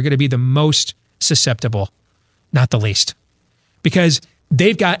power that are going to be the most susceptible, not the least. Because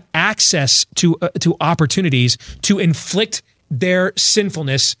they've got access to opportunities to inflict their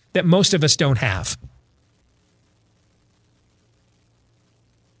sinfulness that most of us don't have.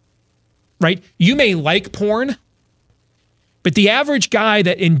 right? You may like porn, but the average guy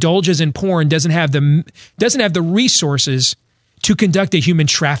that indulges in porn doesn't have the resources to conduct a human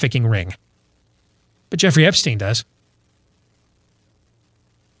trafficking ring. But Jeffrey Epstein does.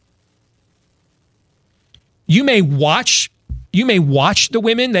 You may watch the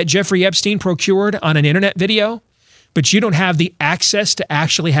women that Jeffrey Epstein procured on an internet video, but you don't have the access to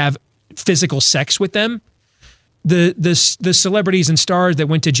actually have physical sex with them. The celebrities and stars that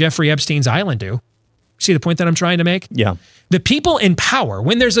went to Jeffrey Epstein's island do. See the point that I'm trying to make? Yeah. The people in power,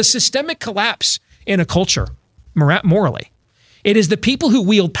 when there's a systemic collapse in a culture, morally, it is the people who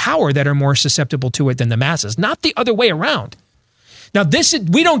wield power that are more susceptible to it than the masses, not the other way around. Now,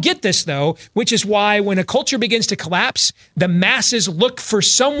 we don't get this, though, which is why when a culture begins to collapse, the masses look for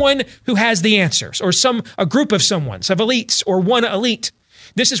someone who has the answers, or a group of someones, of elites, or one elite.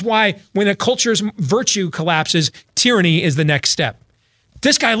 This is why when a culture's virtue collapses, tyranny is the next step.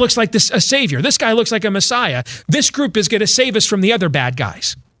 This guy looks like a savior. This guy looks like a messiah. This group is going to save us from the other bad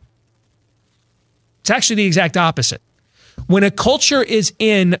guys. It's actually the exact opposite. When a culture is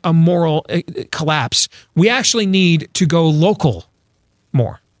in a moral collapse, we actually need to go local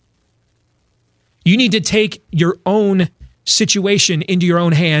more. You need to take your own situation into your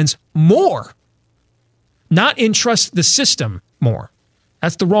own hands more, not entrust the system more.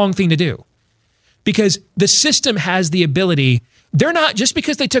 That's the wrong thing to do, because the system has the ability. They're not, just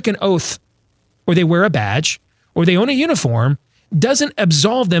because they took an oath or they wear a badge or they own a uniform, doesn't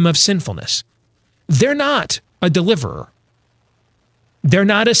absolve them of sinfulness. They're not a deliverer. They're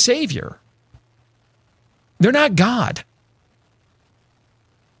not a savior. They're not God.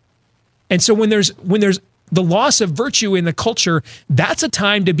 And so when there's the loss of virtue in the culture, that's a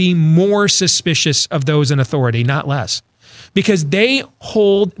time to be more suspicious of those in authority, not less, because they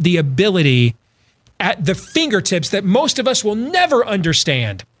hold the ability at the fingertips that most of us will never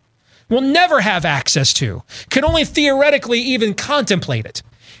understand, will never have access to, can only theoretically even contemplate it.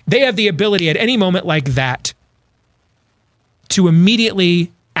 They have the ability at any moment like that to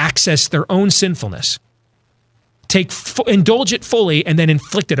immediately access their own sinfulness, indulge it fully, and then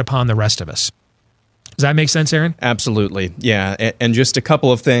inflict it upon the rest of us. Does that make sense, Aaron? Absolutely. Yeah. And just a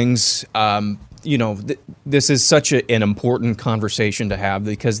couple of things. This is such an important conversation to have,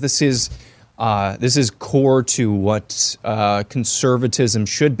 because this is core to what conservatism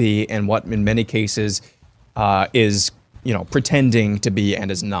should be, and what in many cases is pretending to be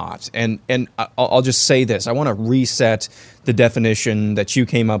and is not. And I'll just say this. I want to reset the definition that you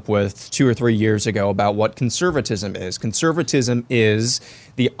came up with 2 or 3 years ago about what conservatism is. Conservatism is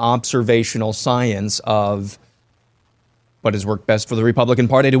the observational science of what has worked best for the Republican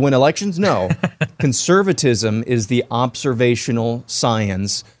Party to win elections? No. Conservatism is the observational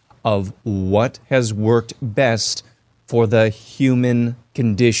science of what has worked best for the human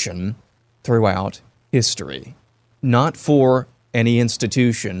condition throughout history. Not for any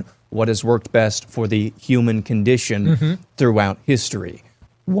institution, what has worked best for the human condition throughout history.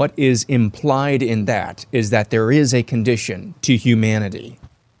 What is implied in that is that there is a condition to humanity,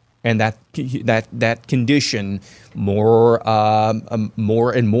 and that condition, more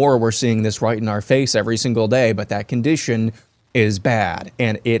and more, we're seeing this right in our face every single day, but that condition is bad,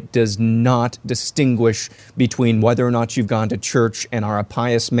 and it does not distinguish between whether or not you've gone to church and are a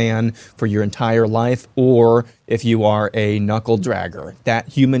pious man for your entire life, or if you are a knuckle dragger. That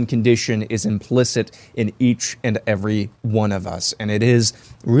human condition is implicit in each and every one of us, and it is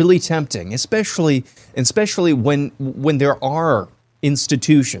really tempting, especially when there are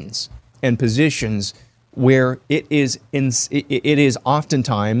institutions and positions where it is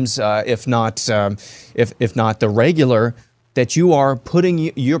oftentimes, if not the regular, that you are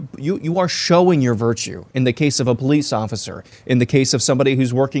you are showing your virtue. In the case of a police officer, in the case of somebody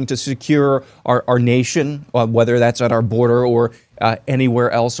who's working to secure our nation, whether that's at our border or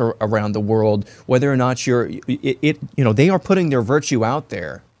anywhere else or around the world, whether or not they are putting their virtue out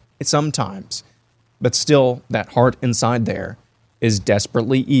there sometimes, but still that heart inside there is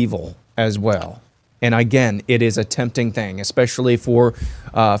desperately evil as well. And again, it is a tempting thing, especially for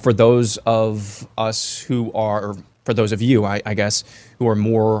those of us who are. For those of you, I guess, who are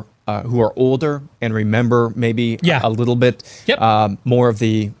more, who are older and remember maybe a little bit more of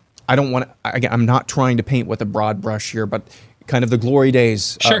the, I'm not trying to paint with a broad brush here, but kind of the glory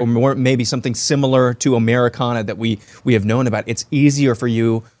days, or more, maybe something similar to Americana that we have known about. It's easier for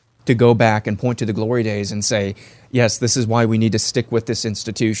you to go back and point to the glory days and say, yes, this is why we need to stick with this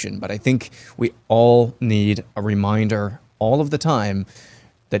institution. But I think we all need a reminder all of the time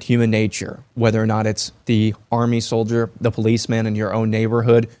that human nature, whether or not it's the army soldier, the policeman in your own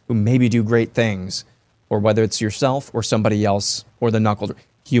neighborhood who maybe do great things, or whether it's yourself or somebody else or the knuckle,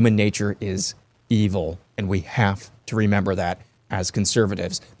 Human nature is evil, and we have to remember that as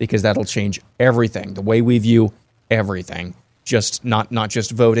conservatives, because that'll change everything, the way we view everything, just not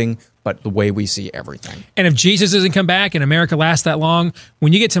just voting, but the way we see everything. And if Jesus doesn't come back and America lasts that long,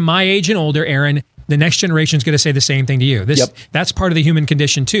 when you get to my age and older, Aaron, the next generation is going to say the same thing to you. That's part of the human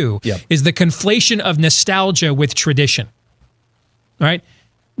condition too, is the conflation of nostalgia with tradition. All right?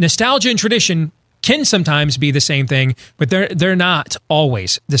 Nostalgia and tradition can sometimes be the same thing, but they're not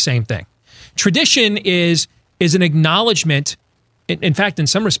always the same thing. Tradition is an acknowledgement. In fact, in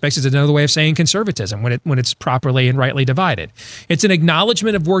some respects, it's another way of saying conservatism when it's properly and rightly divided. It's an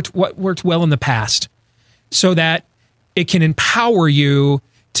acknowledgement of what worked well in the past, so that it can empower you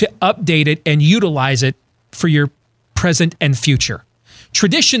to update it and utilize it for your present and future.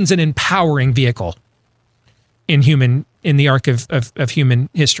 Tradition's an empowering vehicle in the arc of human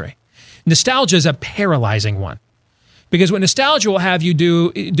history. Nostalgia is a paralyzing one, because what nostalgia will have you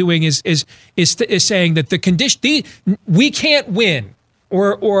doing is saying that the condition we can't win,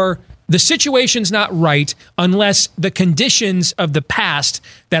 or the situation's not right unless the conditions of the past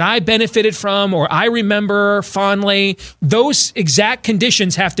that I benefited from or I remember fondly, those exact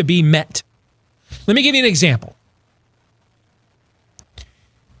conditions have to be met. Let me give you an example.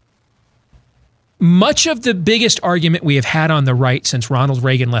 Much of the biggest argument we have had on the right since Ronald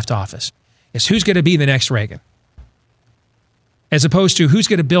Reagan left office is who's going to be the next Reagan, as opposed to who's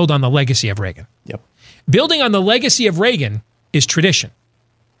going to build on the legacy of Reagan. Building on the legacy of Reagan is tradition.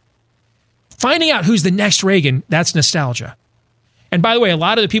 Finding out who's the next Reagan, that's nostalgia. And by the way, a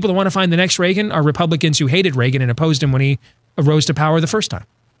lot of the people that want to find the next Reagan are Republicans who hated Reagan and opposed him when he rose to power the first time.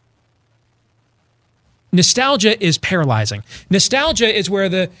 Nostalgia is paralyzing. Nostalgia is where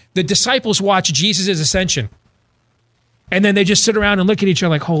the disciples watch Jesus' ascension, and then they just sit around and look at each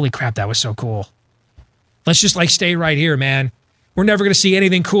other like, holy crap, that was so cool. Let's just stay right here, man. We're never going to see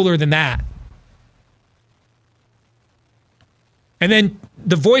anything cooler than that. And then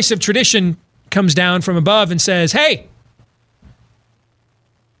the voice of tradition comes down from above and says, hey,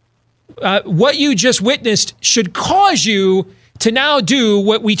 what you just witnessed should cause you to now do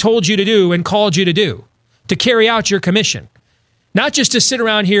what we told you to do and called you to do, to carry out your commission. Not just to sit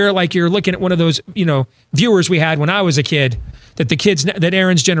around here like you're looking at one of those, viewers we had when I was a kid, that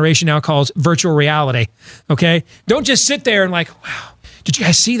Aaron's generation now calls virtual reality. Okay? Don't just sit there and wow, did you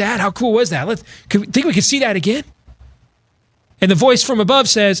guys see that? How cool was that? Think we could see that again? And the voice from above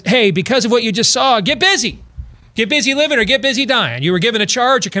says, hey, because of what you just saw, get busy. Get busy living or get busy dying. You were given a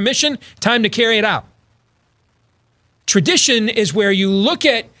charge, a commission, time to carry it out. Tradition is where you look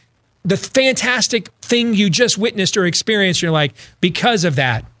at the fantastic thing you just witnessed or experienced. You're like, because of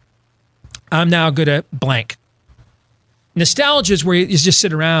that, I'm now good at blank. Nostalgia is where you just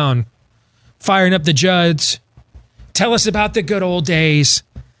sit around firing up the Judds. Tell us about the good old days.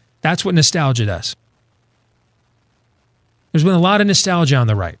 That's what nostalgia does. There's been a lot of nostalgia on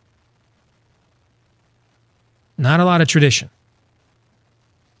the right. Not a lot of tradition.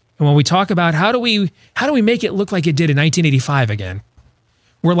 And when we talk about how do we make it look like it did in 1985 again,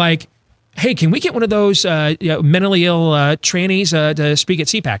 we're like, hey, can we get one of those mentally ill trannies to speak at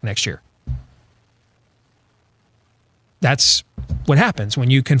CPAC next year? That's what happens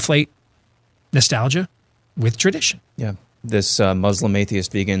when you conflate nostalgia with tradition. Yeah. This Muslim,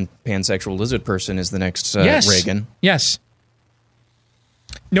 atheist, vegan, pansexual lizard person is the next Reagan. Yes.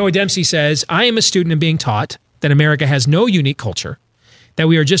 Noah Dempsey says, I am a student and being taught that America has no unique culture, that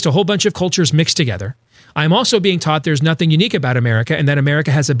we are just a whole bunch of cultures mixed together. I am also being taught there's nothing unique about America and that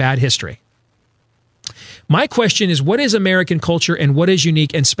America has a bad history. My question is, what is American culture and what is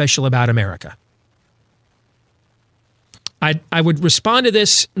unique and special about America? I would respond to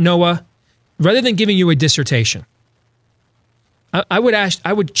this, Noah, rather than giving you a dissertation. I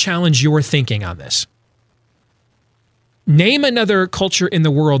would challenge your thinking on this. Name another culture in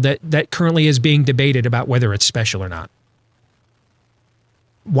the world that currently is being debated about whether it's special or not.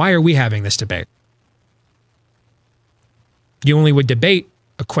 Why are we having this debate? You only would debate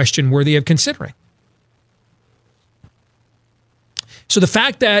a question worthy of considering. So the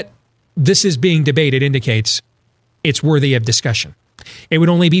fact that this is being debated indicates it's worthy of discussion. It would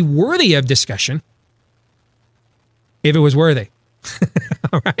only be worthy of discussion if it was worthy.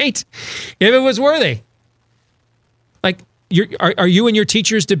 All right? If it was worthy. Are you and your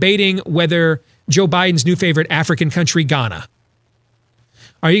teachers debating whether Joe Biden's new favorite African country, Ghana?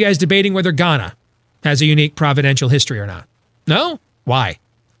 Are you guys debating whether Ghana has a unique providential history or not? No? Why?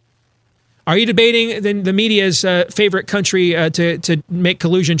 Are you debating the media's favorite country to make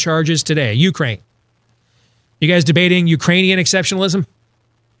collusion charges today, Ukraine? You guys debating Ukrainian exceptionalism?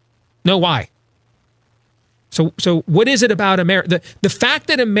 No, why? So what is it about America? The fact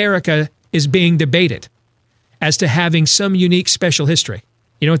that America is being debated as to having some unique special history,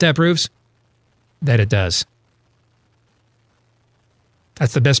 you know what that proves? That it does.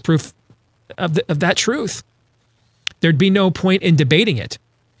 That's the best proof of that truth. There'd be no point in debating it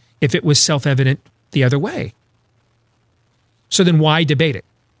if it was self-evident the other way. So then why debate it?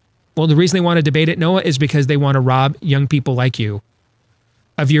 Well, the reason they want to debate it, Noah, is because they want to rob young people like you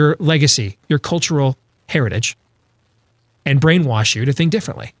of your legacy, your cultural heritage, and brainwash you to think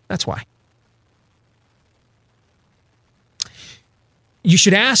differently. That's why. You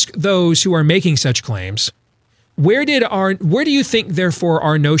should ask those who are making such claims, where do you think, therefore,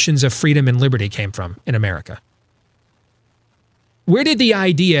 our notions of freedom and liberty came from in America? Where did the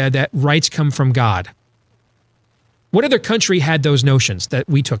idea that rights come from God? What other country had those notions that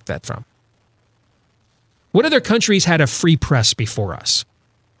we took that from? What other countries had a free press before us?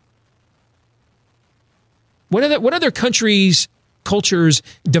 What other countries, cultures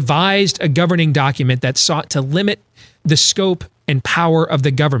devised a governing document that sought to limit the scope and power of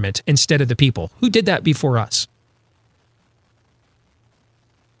the government instead of the people? Who did that before us?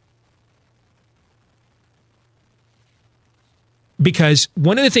 Because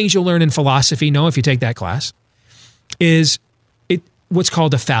one of the things you'll learn in philosophy, Noah, if you take that class, is what's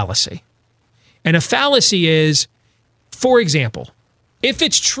called a fallacy. And a fallacy is, for example, if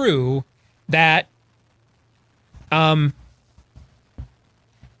it's true that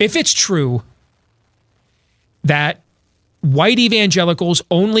white evangelicals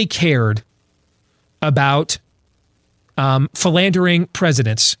only cared about philandering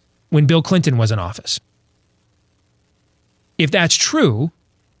presidents when Bill Clinton was in office, if that's true,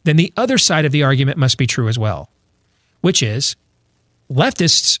 then the other side of the argument must be true as well, which is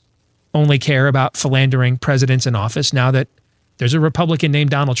leftists only care about philandering presidents in office now that there's a Republican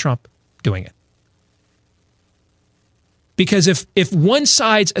named Donald Trump doing it. Because if one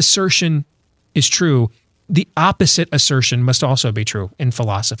side's assertion is true, the opposite assertion must also be true in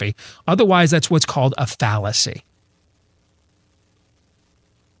philosophy. Otherwise, that's what's called a fallacy.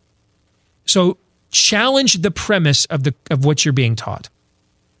 So challenge the premise of what you're being taught.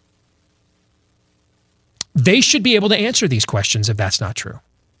 They should be able to answer these questions if that's not true.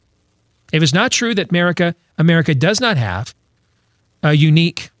 If it's not true that America does not have a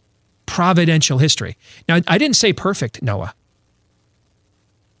unique providential history. Now, I didn't say perfect, Noah.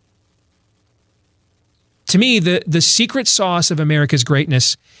 To me, the secret sauce of America's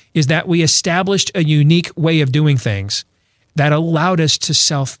greatness is that we established a unique way of doing things that allowed us to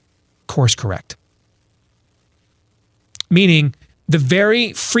self-course correct. Meaning, the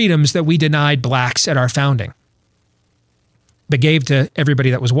very freedoms that we denied blacks at our founding, but gave to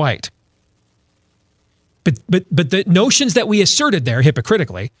everybody that was white. But the notions that we asserted there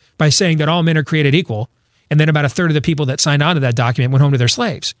hypocritically by saying that all men are created equal, and then about a third of the people that signed on to that document went home to their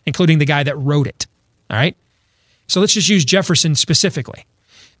slaves, including the guy that wrote it. All right? So let's just use Jefferson specifically.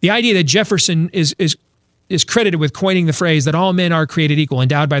 The idea that Jefferson is credited with coining the phrase that all men are created equal,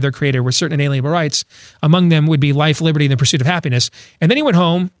 endowed by their creator with certain inalienable rights. Among them would be life, liberty, and the pursuit of happiness. And then he went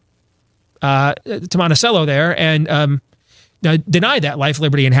home to Monticello there and denied that life,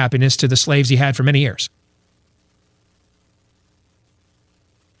 liberty, and happiness to the slaves he had for many years.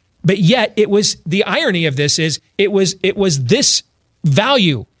 But yet, the irony of this is it was this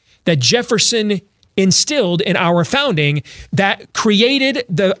value that Jefferson instilled in our founding that created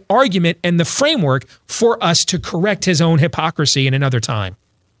the argument and the framework for us to correct his own hypocrisy in another time.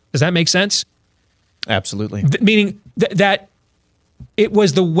 Does that make sense? Absolutely. Meaning that it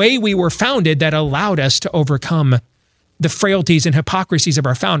was the way we were founded that allowed us to overcome the frailties and hypocrisies of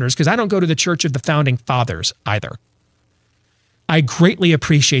our founders, because I don't go to the Church of the Founding Fathers either. I greatly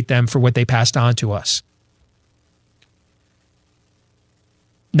appreciate them for what they passed on to us.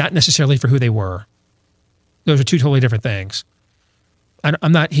 Not necessarily for who they were. Those are two totally different things.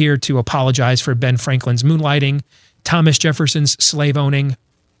 I'm not here to apologize for Ben Franklin's moonlighting, Thomas Jefferson's slave owning.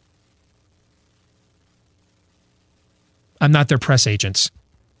 I'm not their press agents.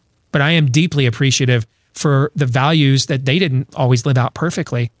 But I am deeply appreciative for the values that they didn't always live out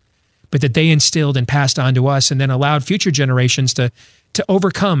perfectly, but that they instilled and passed on to us and then allowed future generations to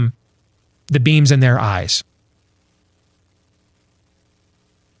overcome the beams in their eyes,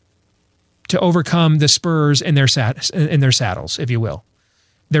 to overcome the spurs in their saddles, if you will,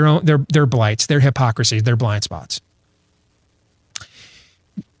 their blights, their hypocrisies, their blind spots.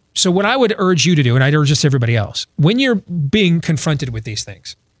 So what I would urge you to do, and I'd urge just everybody else, when you're being confronted with these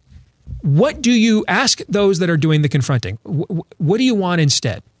things, what do you ask those that are doing the confronting? What do you want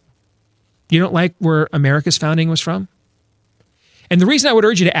instead? You don't like where America's founding was from? And the reason I would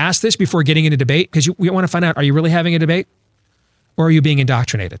urge you to ask this before getting into debate, because we want to find out, are you really having a debate? Or are you being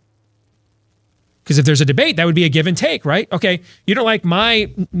indoctrinated? Because if there's a debate, that would be a give and take, right? Okay, you don't like my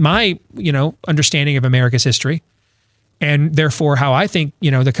understanding of America's history, and therefore how I think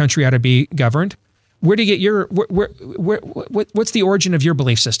the country ought to be governed. Where do you get your what's the origin of your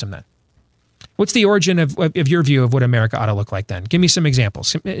belief system then? What's the origin of your view of what America ought to look like then? Give me some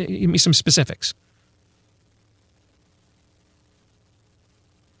examples. Give me some specifics.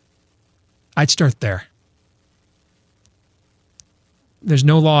 I'd start there. There's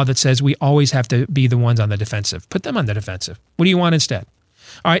no law that says we always have to be the ones on the defensive. Put them on the defensive. What do you want instead?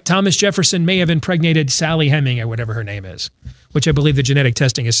 All right, Thomas Jefferson may have impregnated Sally Heming, or whatever her name is, which I believe the genetic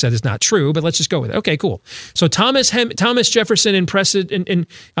testing has said is not true, but let's just go with it. Okay, cool. So Thomas Jefferson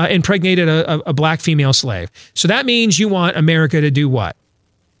impregnated a black female slave. So that means you want America to do what?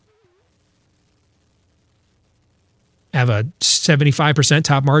 Have a 75%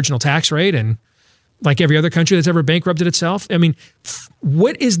 top marginal tax rate and like every other country that's ever bankrupted itself? I mean,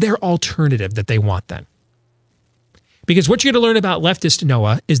 what is their alternative that they want then? Because what you're going to learn about leftist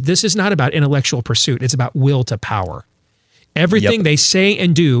Noah is this is not about intellectual pursuit. It's about will to power. Everything they say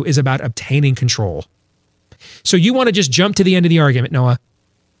and do is about obtaining control. So you want to just jump to the end of the argument, Noah.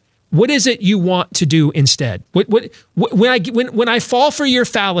 What is it you want to do instead? When I fall for your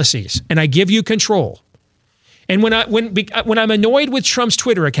fallacies and I give you control, and when I'm annoyed with Trump's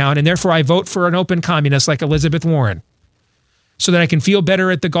Twitter account and therefore I vote for an open communist like Elizabeth Warren, so that I can feel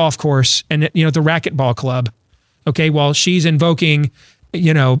better at the golf course and at, the racquetball club, okay, while she's invoking,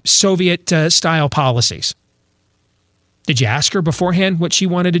 Soviet style policies. Did you ask her beforehand what she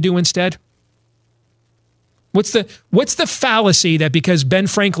wanted to do instead? What's the fallacy that because Ben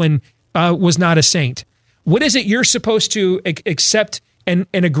Franklin was not a saint, what is it you're supposed to accept and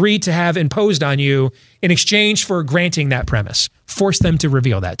agree to have imposed on you in exchange for granting that premise? Force them to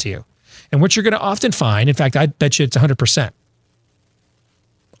reveal that to you. And what you're going to often find, in fact, I bet you it's 100%.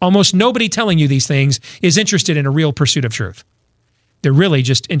 Almost nobody telling you these things is interested in a real pursuit of truth. They're really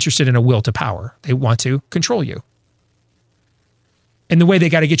just interested in a will to power. They want to control you. And the way they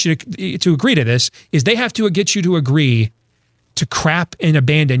got to get you to agree to this is they have to get you to agree to crap and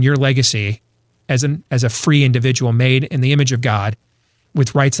abandon your legacy as a free individual made in the image of God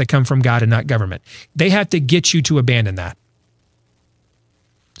with rights that come from God and not government. They have to get you to abandon that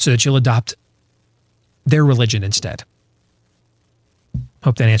so that you'll adopt their religion instead.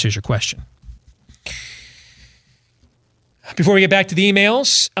 Hope that answers your question. Before we get back to the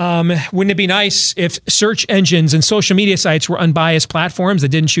emails, wouldn't it be nice if search engines and social media sites were unbiased platforms that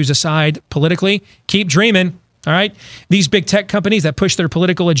didn't choose a side politically? Keep dreaming, all right? These big tech companies that push their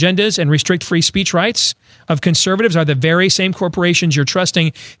political agendas and restrict free speech rights of conservatives are the very same corporations you're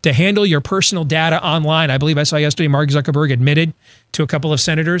trusting to handle your personal data online. I believe I saw yesterday Mark Zuckerberg admitted to a couple of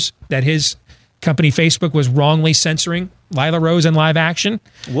senators that his company Facebook was wrongly censoring Lila Rose in live action.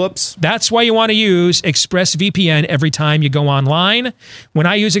 Whoops. That's why you want to use ExpressVPN every time you go online. When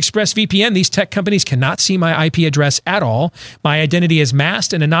I use ExpressVPN, these tech companies cannot see my IP address at all. My identity is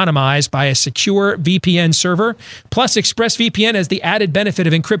masked and anonymized by a secure VPN server. Plus, ExpressVPN has the added benefit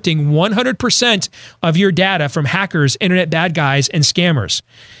of encrypting 100% of your data from hackers, internet bad guys, and scammers.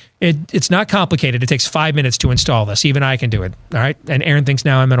 It's not complicated. It takes 5 minutes to install this. Even I can do it. All right. And Aaron thinks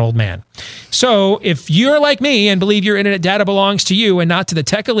now I'm an old man. So if you're like me and believe your internet data belongs to you and not to the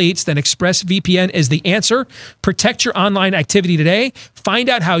tech elites, then ExpressVPN is the answer. Protect your online activity today. Find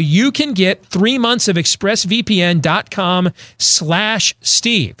out how you can get 3 months of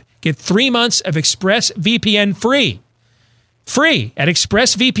expressvpn.com/Steve. Get 3 months of ExpressVPN free at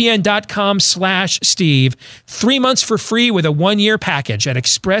expressvpn.com/Steve. 3 months for free with a 1-year package at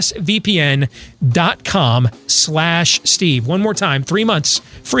expressvpn.com/Steve. One more time, 3 months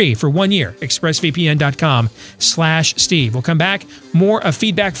free for 1 year. expressvpn.com/Steve. We'll come back. More of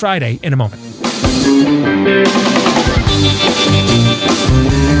Feedback Friday in a moment.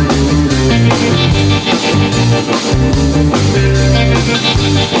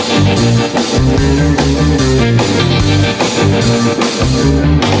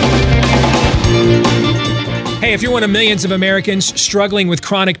 Hey, if you're one of millions of Americans struggling with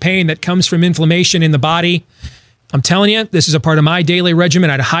chronic pain that comes from inflammation in the body, I'm telling you, this is a part of my daily regimen.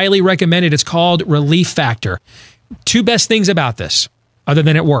 I'd highly recommend it. It's called Relief Factor. Two best things about this, other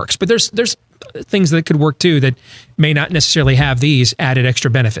than it works. But there's things that could work too that may not necessarily have these added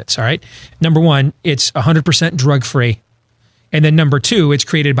extra benefits, all right? Number one, it's 100% drug-free. And then number two, it's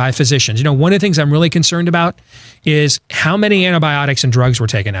created by physicians. You know, one of the things I'm really concerned about is how many antibiotics and drugs we're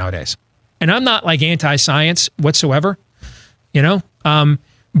taking nowadays. And I'm not like anti-science whatsoever, you know,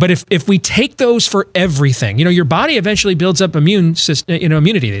 But if we take those for everything, your body eventually builds up immunity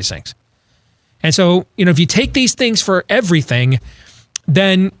to these things. And so, if you take these things for everything,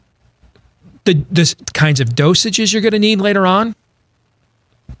 then the kinds of dosages you're going to need later on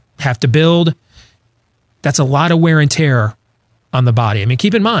have to build. That's a lot of wear and tear on the body. I mean,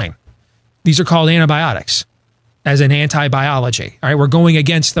 keep in mind, these are called antibiotics as an anti-biology. All right, we're going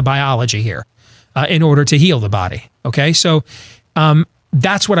against the biology here in order to heal the body. Okay, so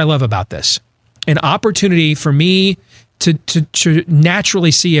that's what I love about this. An opportunity for me to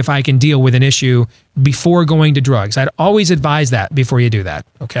naturally see if I can deal with an issue before going to drugs. I'd always advise that before you do that,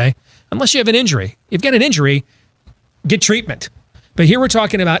 okay? Unless you have an injury. If you've got an injury, get treatment. But here we're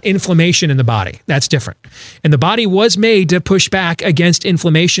talking about inflammation in the body. That's different. And the body was made to push back against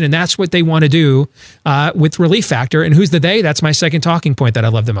inflammation, and that's what they want to do with Relief Factor. And who's the they? That's my second talking point that I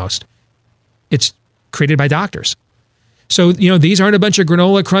love the most. It's created by doctors. So, these aren't a bunch of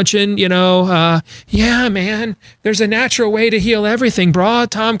granola crunching, yeah, man, there's a natural way to heal everything, brah.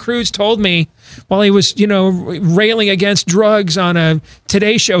 Tom Cruise told me while he was, railing against drugs on a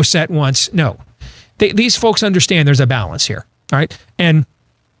Today Show set once. No, these folks understand there's a balance here, all right? And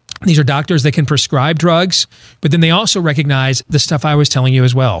these are doctors that can prescribe drugs, but then they also recognize the stuff I was telling you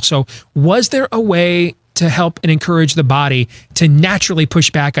as well. So was there a way to help and encourage the body to naturally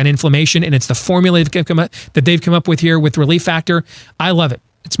push back on inflammation? And it's the formula that they've come up with here with Relief Factor. I love it.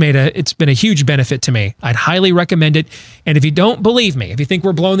 It's been a huge benefit to me. I'd highly recommend it. And if you don't believe me, if you think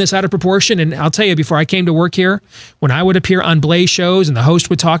we're blowing this out of proportion, and I'll tell you, before I came to work here, when I would appear on Blaze shows and the host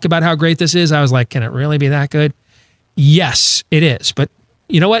would talk about how great this is, I was like, can it really be that good? Yes, it is. But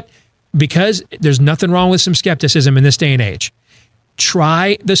you know what? Because there's nothing wrong with some skepticism in this day and age.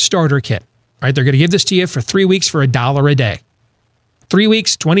 Try the starter kit. Right, they're going to give this to you for 3 weeks for $1 a day. 3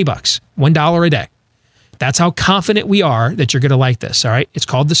 weeks, $20, $1 a day. That's how confident we are that you're going to like this. All right, it's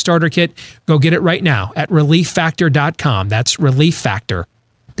called the starter kit. Go get it right now at relieffactor.com. That's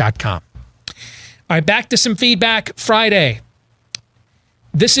relieffactor.com. All right, back to some feedback Friday.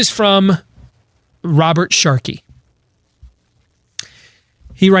 This is from Robert Sharkey.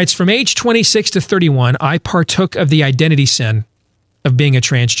 He writes, from age 26 to 31, I partook of the identity sin of being a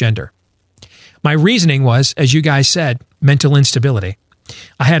transgender. My reasoning was, as you guys said, mental instability.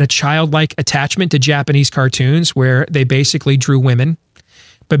 I had a childlike attachment to Japanese cartoons where they basically drew women,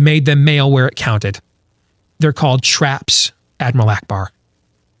 but made them male where it counted. They're called traps, Admiral Akbar.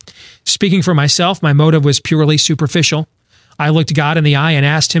 Speaking for myself, my motive was purely superficial. I looked God in the eye and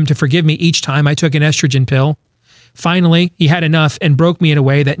asked him to forgive me each time I took an estrogen pill. Finally, he had enough and broke me in a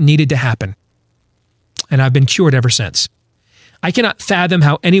way that needed to happen. And I've been cured ever since. I cannot fathom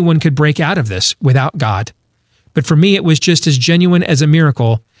how anyone could break out of this without God. But for me, it was just as genuine as a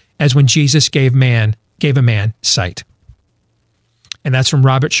miracle as when Jesus gave a man sight. And that's from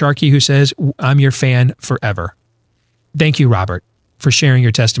Robert Sharkey, who says, I'm your fan forever. Thank you, Robert, for sharing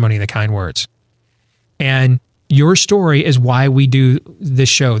your testimony and the kind words. And your story is why we do this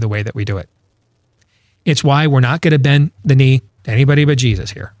show the way that we do it. It's why we're not going to bend the knee to anybody but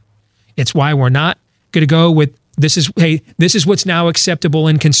Jesus here. It's why we're not going to go with, this is what's now acceptable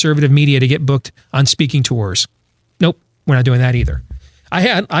in conservative media to get booked on speaking tours. Nope, we're not doing that either.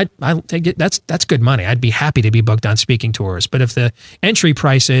 I take it, that's good money. I'd be happy to be booked on speaking tours. But if the entry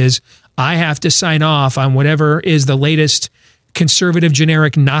price is I have to sign off on whatever is the latest conservative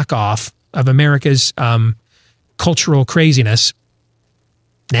generic knockoff of America's cultural craziness,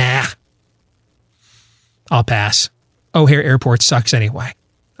 nah, I'll pass. O'Hare Airport sucks anyway.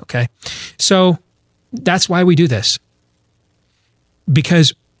 Okay, so that's why we do this.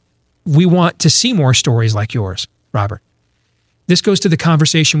 Because we want to see more stories like yours, Robert. This goes to the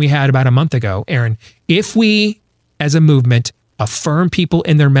conversation we had about a month ago, Aaron. If we, as a movement, affirm people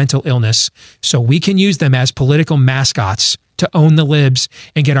in their mental illness so we can use them as political mascots to own the libs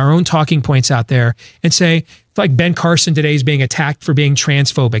and get our own talking points out there and say, like Ben Carson today is being attacked for being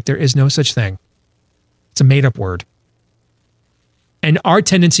transphobic. There is no such thing. It's a made-up word. And our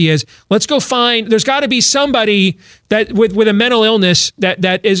tendency is, let's go find, there's got to be somebody that with a mental illness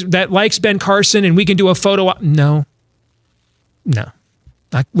that likes Ben Carson and we can do a photo op. No. We're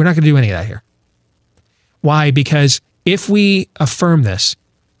not going to do any of that here. Why? Because if we affirm this,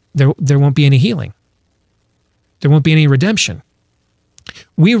 there won't be any healing. There won't be any redemption.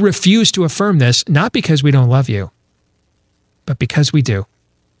 We refuse to affirm this, not because we don't love you, but because we do.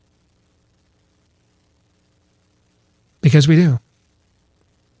 Because we do.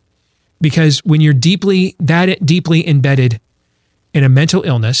 Because when you're deeply embedded in a mental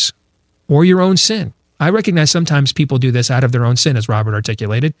illness or your own sin, I recognize sometimes people do this out of their own sin, as Robert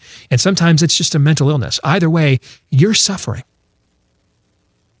articulated, and sometimes it's just a mental illness. Either way, you're suffering.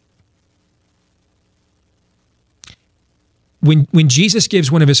 When Jesus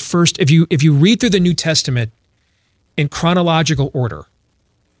gives one of his first, if you read through the New Testament in chronological order,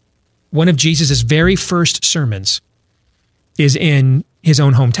 one of Jesus' very first sermons is in his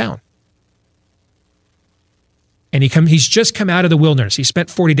own hometown. And he's just come out of the wilderness. He spent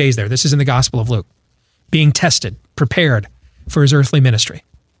 40 days there. This is in the Gospel of Luke, being tested, prepared for his earthly ministry.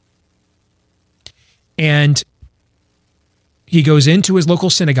 And he goes into his local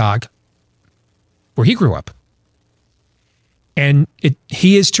synagogue where he grew up. And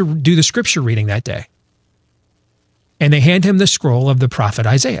he is to do the scripture reading that day. And they hand him the scroll of the prophet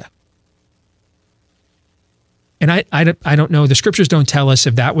Isaiah. And I don't know, the scriptures don't tell us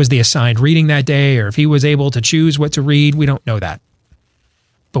if that was the assigned reading that day or if he was able to choose what to read. We don't know that.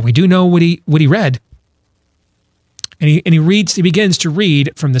 But we do know what he read. And he begins to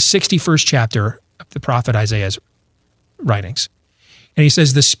read from the 61st chapter of the prophet Isaiah's writings. And he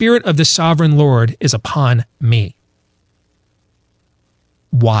says, "The Spirit of the sovereign Lord is upon me."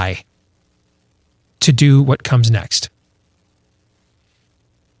 Why? To do what comes next.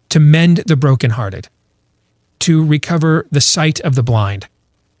 To mend the brokenhearted. To recover the sight of the blind.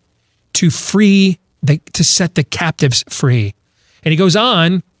 To set the captives free. And he goes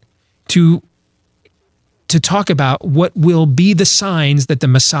on to talk about what will be the signs that the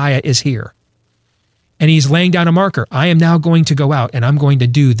Messiah is here. And he's laying down a marker. I am now going to go out and I'm going to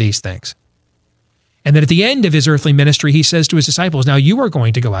do these things. And then at the end of his earthly ministry, he says to his disciples, now you are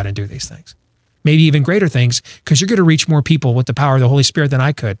going to go out and do these things. Maybe even greater things, because you're going to reach more people with the power of the Holy Spirit than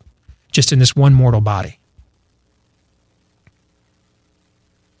I could, just in this one mortal body.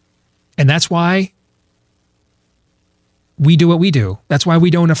 And that's why we do what we do. That's why we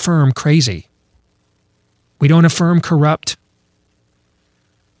don't affirm crazy. We don't affirm corrupt.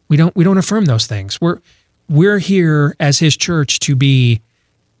 We don't affirm those things. We're here as his church to be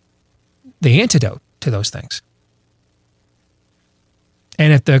the antidote to those things.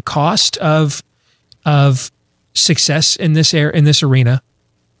 And at the cost of success in this arena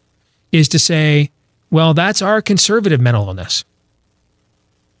is to say, well, that's our conservative mental illness.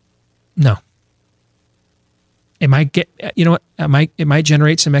 No. It might it might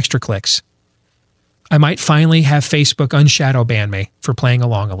generate some extra clicks. I might finally have Facebook unshadow ban me for playing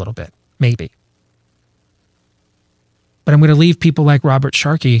along a little bit. Maybe. But I'm going to leave people like Robert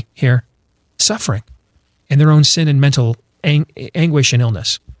Sharkey here suffering in their own sin and mental anguish and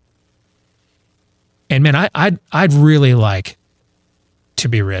illness. And man, I'd really like to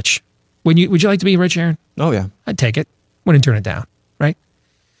be rich. Would you like to be rich, Aaron? Oh yeah. I'd take it. Wouldn't turn it down, right?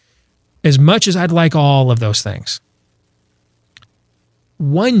 As much as I'd like all of those things,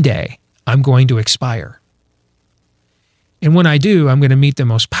 one day I'm going to expire. And when I do, I'm going to meet the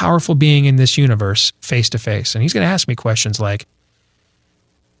most powerful being in this universe face to face. And he's going to ask me questions like,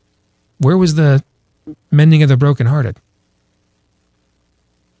 where was the mending of the brokenhearted?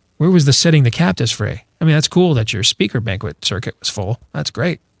 Where was the setting the captives free? I mean, that's cool that your speaker banquet circuit was full. That's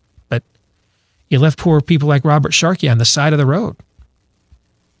great. But you left poor people like Robert Sharkey on the side of the road.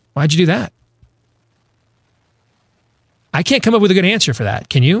 Why'd you do that? I can't come up with a good answer for that.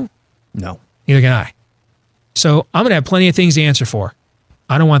 Can you? No. Neither can I. So I'm going to have plenty of things to answer for.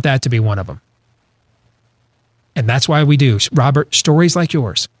 I don't want that to be one of them. And that's why we do, Robert, stories like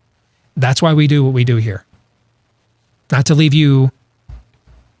yours. That's why we do what we do here. Not to leave you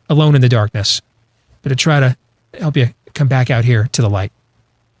alone in the darkness, but to try to help you come back out here to the light.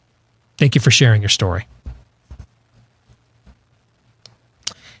 Thank you for sharing your story.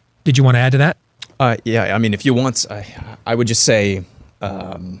 Did you want to add to that? Yeah, I mean, if you want, I would just say,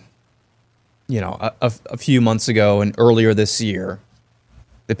 a few months ago and earlier this year,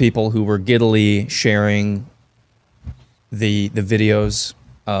 the people who were giddily sharing the videos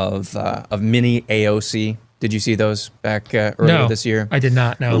of mini AOC. Did you see those back earlier this year? I did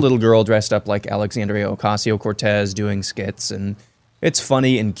not, no. A little girl dressed up like Alexandria Ocasio-Cortez doing skits, and it's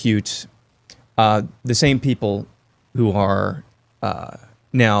funny and cute. The same people who are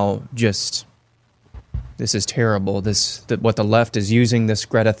now just, this is terrible, what the left is using this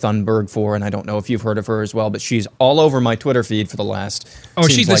Greta Thunberg for, and I don't know if you've heard of her as well, but she's all over my Twitter feed for the last,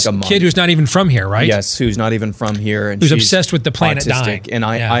 she's like this kid who's not even from here, right? Yes, who's not even from here. And who's obsessed with the planet dying. And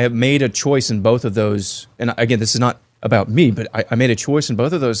I have made a choice in both of those, and again, this is not about me, but I made a choice in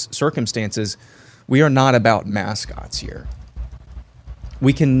both of those circumstances. We are not about mascots here.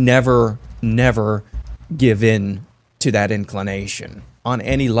 We can never give in to that inclination on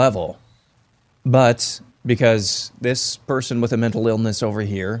any level. But because this person with a mental illness over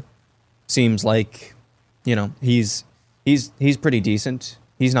here seems like, he's pretty decent.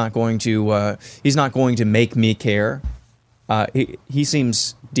 He's not going to make me care. He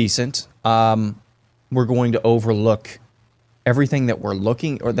seems decent. We're going to overlook everything that we're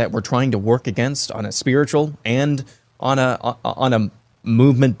looking or that we're trying to work against on a spiritual and on a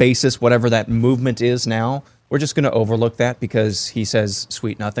movement basis, whatever that movement is now, we're just going to overlook that because he says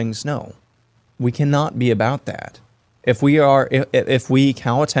sweet nothings? No, we cannot be about that. If we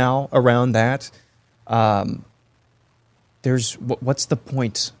kowtow around that, what's the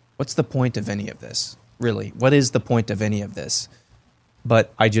point? What's the point of any of this? Really, what is the point of any of this?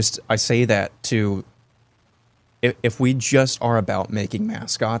 But I say that to, if we just are about making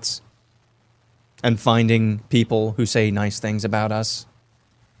mascots and finding people who say nice things about us,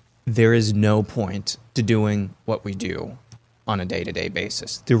 there is no point to doing what we do on a day-to-day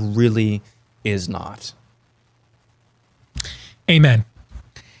basis. There really is not. Amen.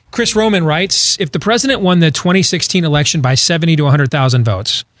 Chris Roman writes, if the president won the 2016 election by 70 to 100,000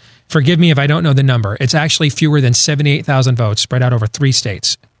 votes, forgive me if I don't know the number, it's actually fewer than 78,000 votes spread out over 3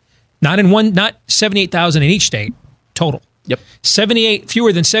 states. Not 78,000 in each state, total. Yep.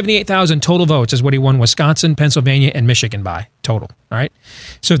 Fewer than 78,000 total votes is what he won Wisconsin, Pennsylvania, and Michigan by, total. All right?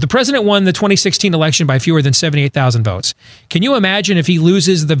 So if the president won the 2016 election by fewer than 78,000 votes, can you imagine if he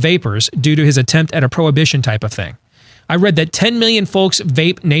loses the vapors due to his attempt at a prohibition type of thing? I read that 10 million folks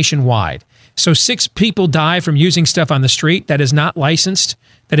vape nationwide. So 6 people die from using stuff on the street that is not licensed,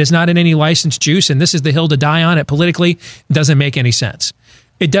 that is not in any licensed juice, and this is the hill to die on. It politically doesn't make any sense.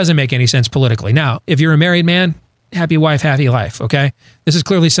 It doesn't make any sense politically. Now, if you're a married man, happy wife, happy life, okay? This is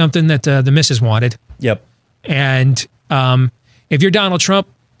clearly something that the missus wanted. Yep. And if you're Donald Trump,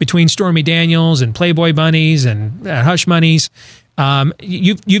 between Stormy Daniels and Playboy bunnies and hush money,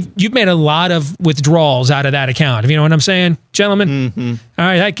 you've made a lot of withdrawals out of that account. If you know what I'm saying, gentlemen? Mm-hmm. All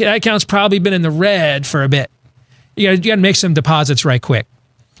right, that account's probably been in the red for a bit. You got to make some deposits right quick.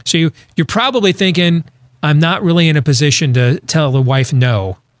 So you're probably thinking, I'm not really in a position to tell the wife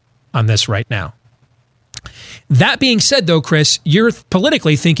no on this right now. That being said, though, Chris, you're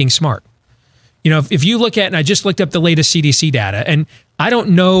politically thinking smart. You know, if you look at, and I just looked up the latest CDC data, and I don't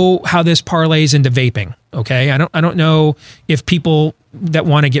know how this parlays into vaping. Okay, I don't know if people that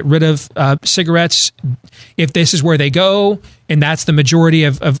want to get rid of cigarettes, if this is where they go, and that's the majority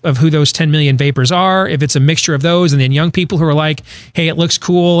of who those 10 million vapors are. If it's a mixture of those, and then young people who are like, hey, it looks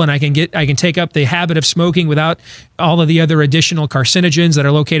cool, and I can take up the habit of smoking without all of the other additional carcinogens that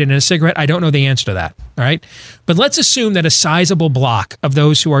are located in a cigarette. I don't know the answer to that. All right, but let's assume that a sizable block of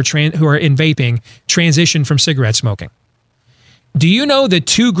those who are in vaping transition from cigarette smoking. Do you know the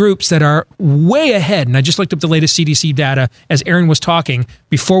 2 groups that are way ahead? And I just looked up the latest CDC data as Aaron was talking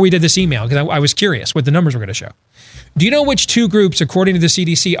before we did this email, because I was curious what the numbers were going to show. Do you know which 2 groups, according to the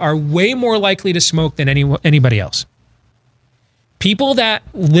CDC, are way more likely to smoke than anybody else? People that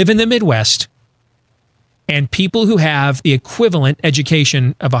live in the Midwest and people who have the equivalent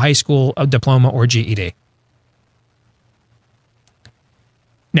education of a high school diploma or GED.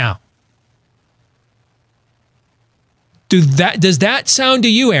 Now, does that sound to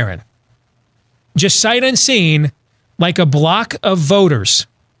you, Aaron? Just sight unseen, like a block of voters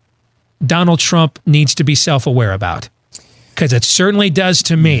Donald Trump needs to be self-aware about? Because it certainly does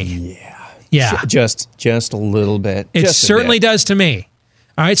to me. Yeah. Just a little bit. It certainly does to me.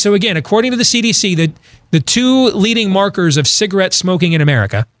 All right. So again, according to the CDC, the 2 leading markers of cigarette smoking in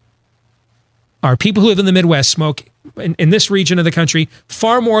America are people who live in the Midwest smoke in this region of the country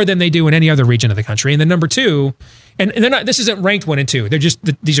far more than they do in any other region of the country. And then number 2, and they're not, this isn't ranked 1 and 2. They're just,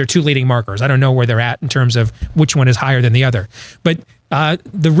 these are 2 leading markers. I don't know where they're at in terms of which one is higher than the other. But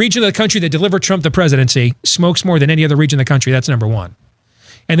the region of the country that delivered Trump the presidency smokes more than any other region of the country. That's number 1.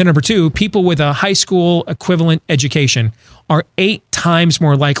 And then number 2, people with a high school equivalent education are 8 times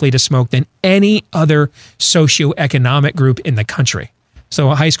more likely to smoke than any other socioeconomic group in the country. So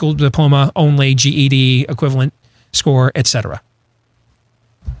a high school diploma only, GED, equivalent score, etc.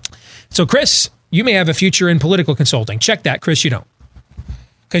 So Chris, you may have a future in political consulting. Check that, Chris, you don't.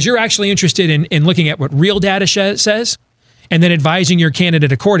 Because you're actually interested in looking at what real data says and then advising your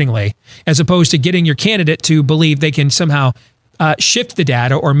candidate accordingly, as opposed to getting your candidate to believe they can somehow shift the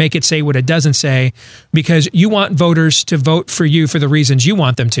data or make it say what it doesn't say, because you want voters to vote for you for the reasons you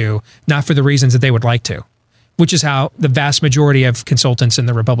want them to, not for the reasons that they would like to, which is how the vast majority of consultants in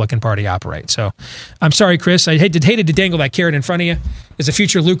the Republican Party operate. So I'm sorry, Chris. I hated to dangle that carrot in front of you as a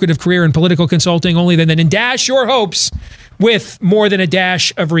future lucrative career in political consulting, only then dash your hopes with more than a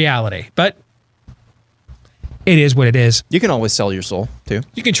dash of reality. But it is what it is. You can always sell your soul, too.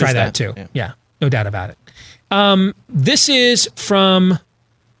 You can try that, too. Yeah, no doubt about it. This is from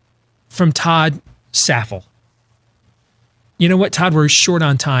Todd Saffel. You know what, Todd? We're short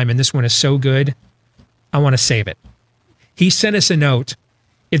on time, and this one is so good, I want to save it. He sent us a note.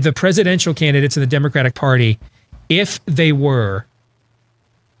 If the presidential candidates in the Democratic Party if they were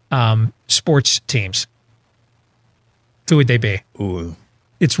sports teams, who would they be? Ooh.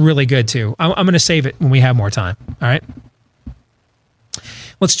 It's really good too. I'm going to save it when we have more time. All right.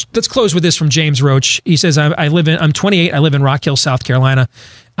 Let's close with this from James Roach. He says, I'm 28. I live in Rock Hill, South Carolina.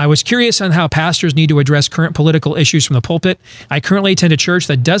 I was curious on how pastors need to address current political issues from the pulpit. I currently attend a church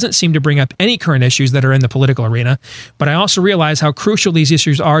that doesn't seem to bring up any current issues that are in the political arena, but I also realize how crucial these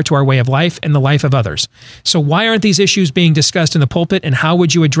issues are to our way of life and the life of others. So why aren't these issues being discussed in the pulpit, and how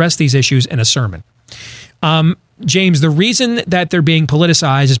would you address these issues in a sermon? James, the reason that they're being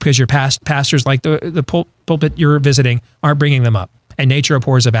politicized is because your pastors, like the pulpit you're visiting, aren't bringing them up. And nature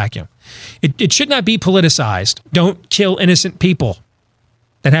abhors a vacuum. It should not be politicized. Don't kill innocent people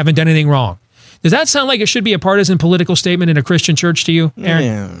that haven't done anything wrong. Does that sound like it should be a partisan political statement in a Christian church to you, Aaron?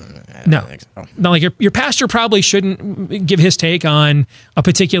 Yeah, I no. don't think so. No, like your pastor probably shouldn't give his take on a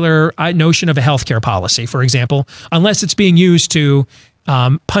particular notion of a healthcare policy, for example, unless it's being used to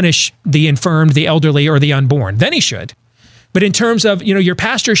punish the infirmed, the elderly, or the unborn. Then he should. But in terms of, your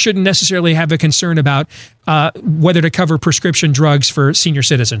pastor shouldn't necessarily have a concern about whether to cover prescription drugs for senior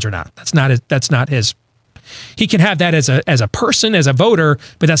citizens or not. That's not his. He can have that as a person, as a voter,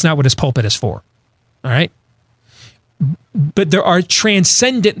 but that's not what his pulpit is for. All right. But there are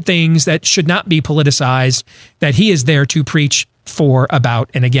transcendent things that should not be politicized that he is there to preach for, about,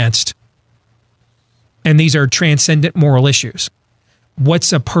 and against. And these are transcendent moral issues.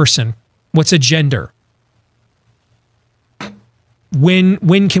 What's a person? What's a gender?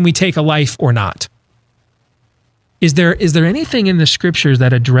 When can we take a life or not? Is there anything in the scriptures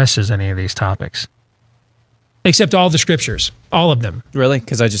that addresses any of these topics? Except all the scriptures, all of them. Really?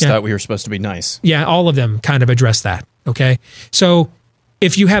 Because I just thought we were supposed to be nice. Yeah, all of them kind of address that. Okay, so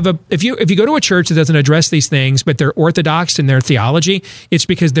if you go to a church that doesn't address these things, but they're orthodox in their theology, it's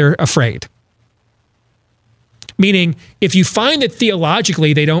because they're afraid. Meaning, if you find that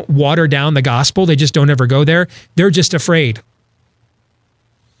theologically they don't water down the gospel, they just don't ever go there, they're just afraid.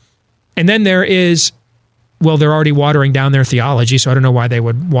 And then there is, they're already watering down their theology, so I don't know why they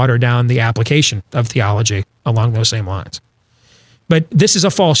would water down the application of theology along those same lines. But this is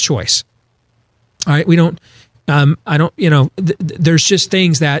a false choice. All right, there's just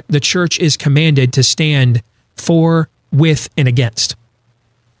things that the church is commanded to stand for, with, and against.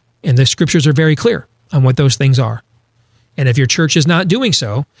 And the scriptures are very clear on what those things are. And if your church is not doing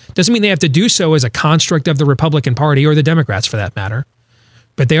so, doesn't mean they have to do so as a construct of the Republican Party or the Democrats for that matter.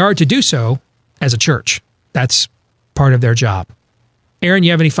 But they are to do so as a church. That's part of their job. Aaron,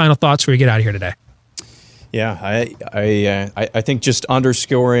 you have any final thoughts before we get out of here today? Yeah, I think just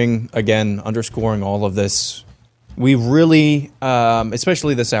underscoring all of this, we really,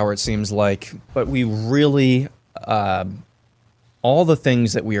 especially this hour it seems like, but we really, all the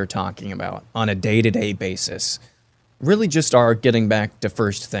things that we are talking about on a day-to-day basis really just are getting back to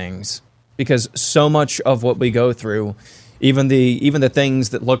first things, because so much of what we go through, even the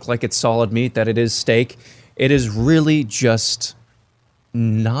things that look like it's solid meat, that it is steak, it is really just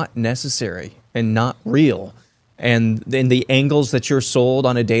not necessary and not real. And then the angles that you're sold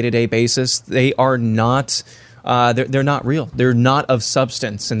on a day-to-day basis, they are not, they're not real. They're not of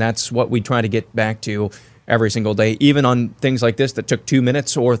substance. And that's what we try to get back to every single day, even on things like this that took 2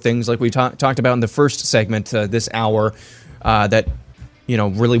 minutes, or things like we talked about in the first segment this hour that,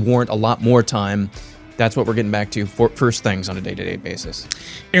 really warrant a lot more time. That's what we're getting back to for first things on a day-to-day basis.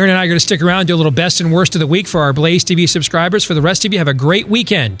 Aaron and I are going to stick around, do a little best and worst of the week for our Blaze TV subscribers. For the rest of you, have a great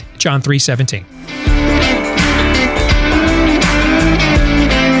weekend. John 3:17.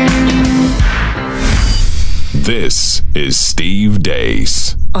 This is Steve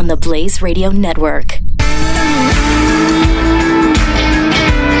Deace on the Blaze Radio Network.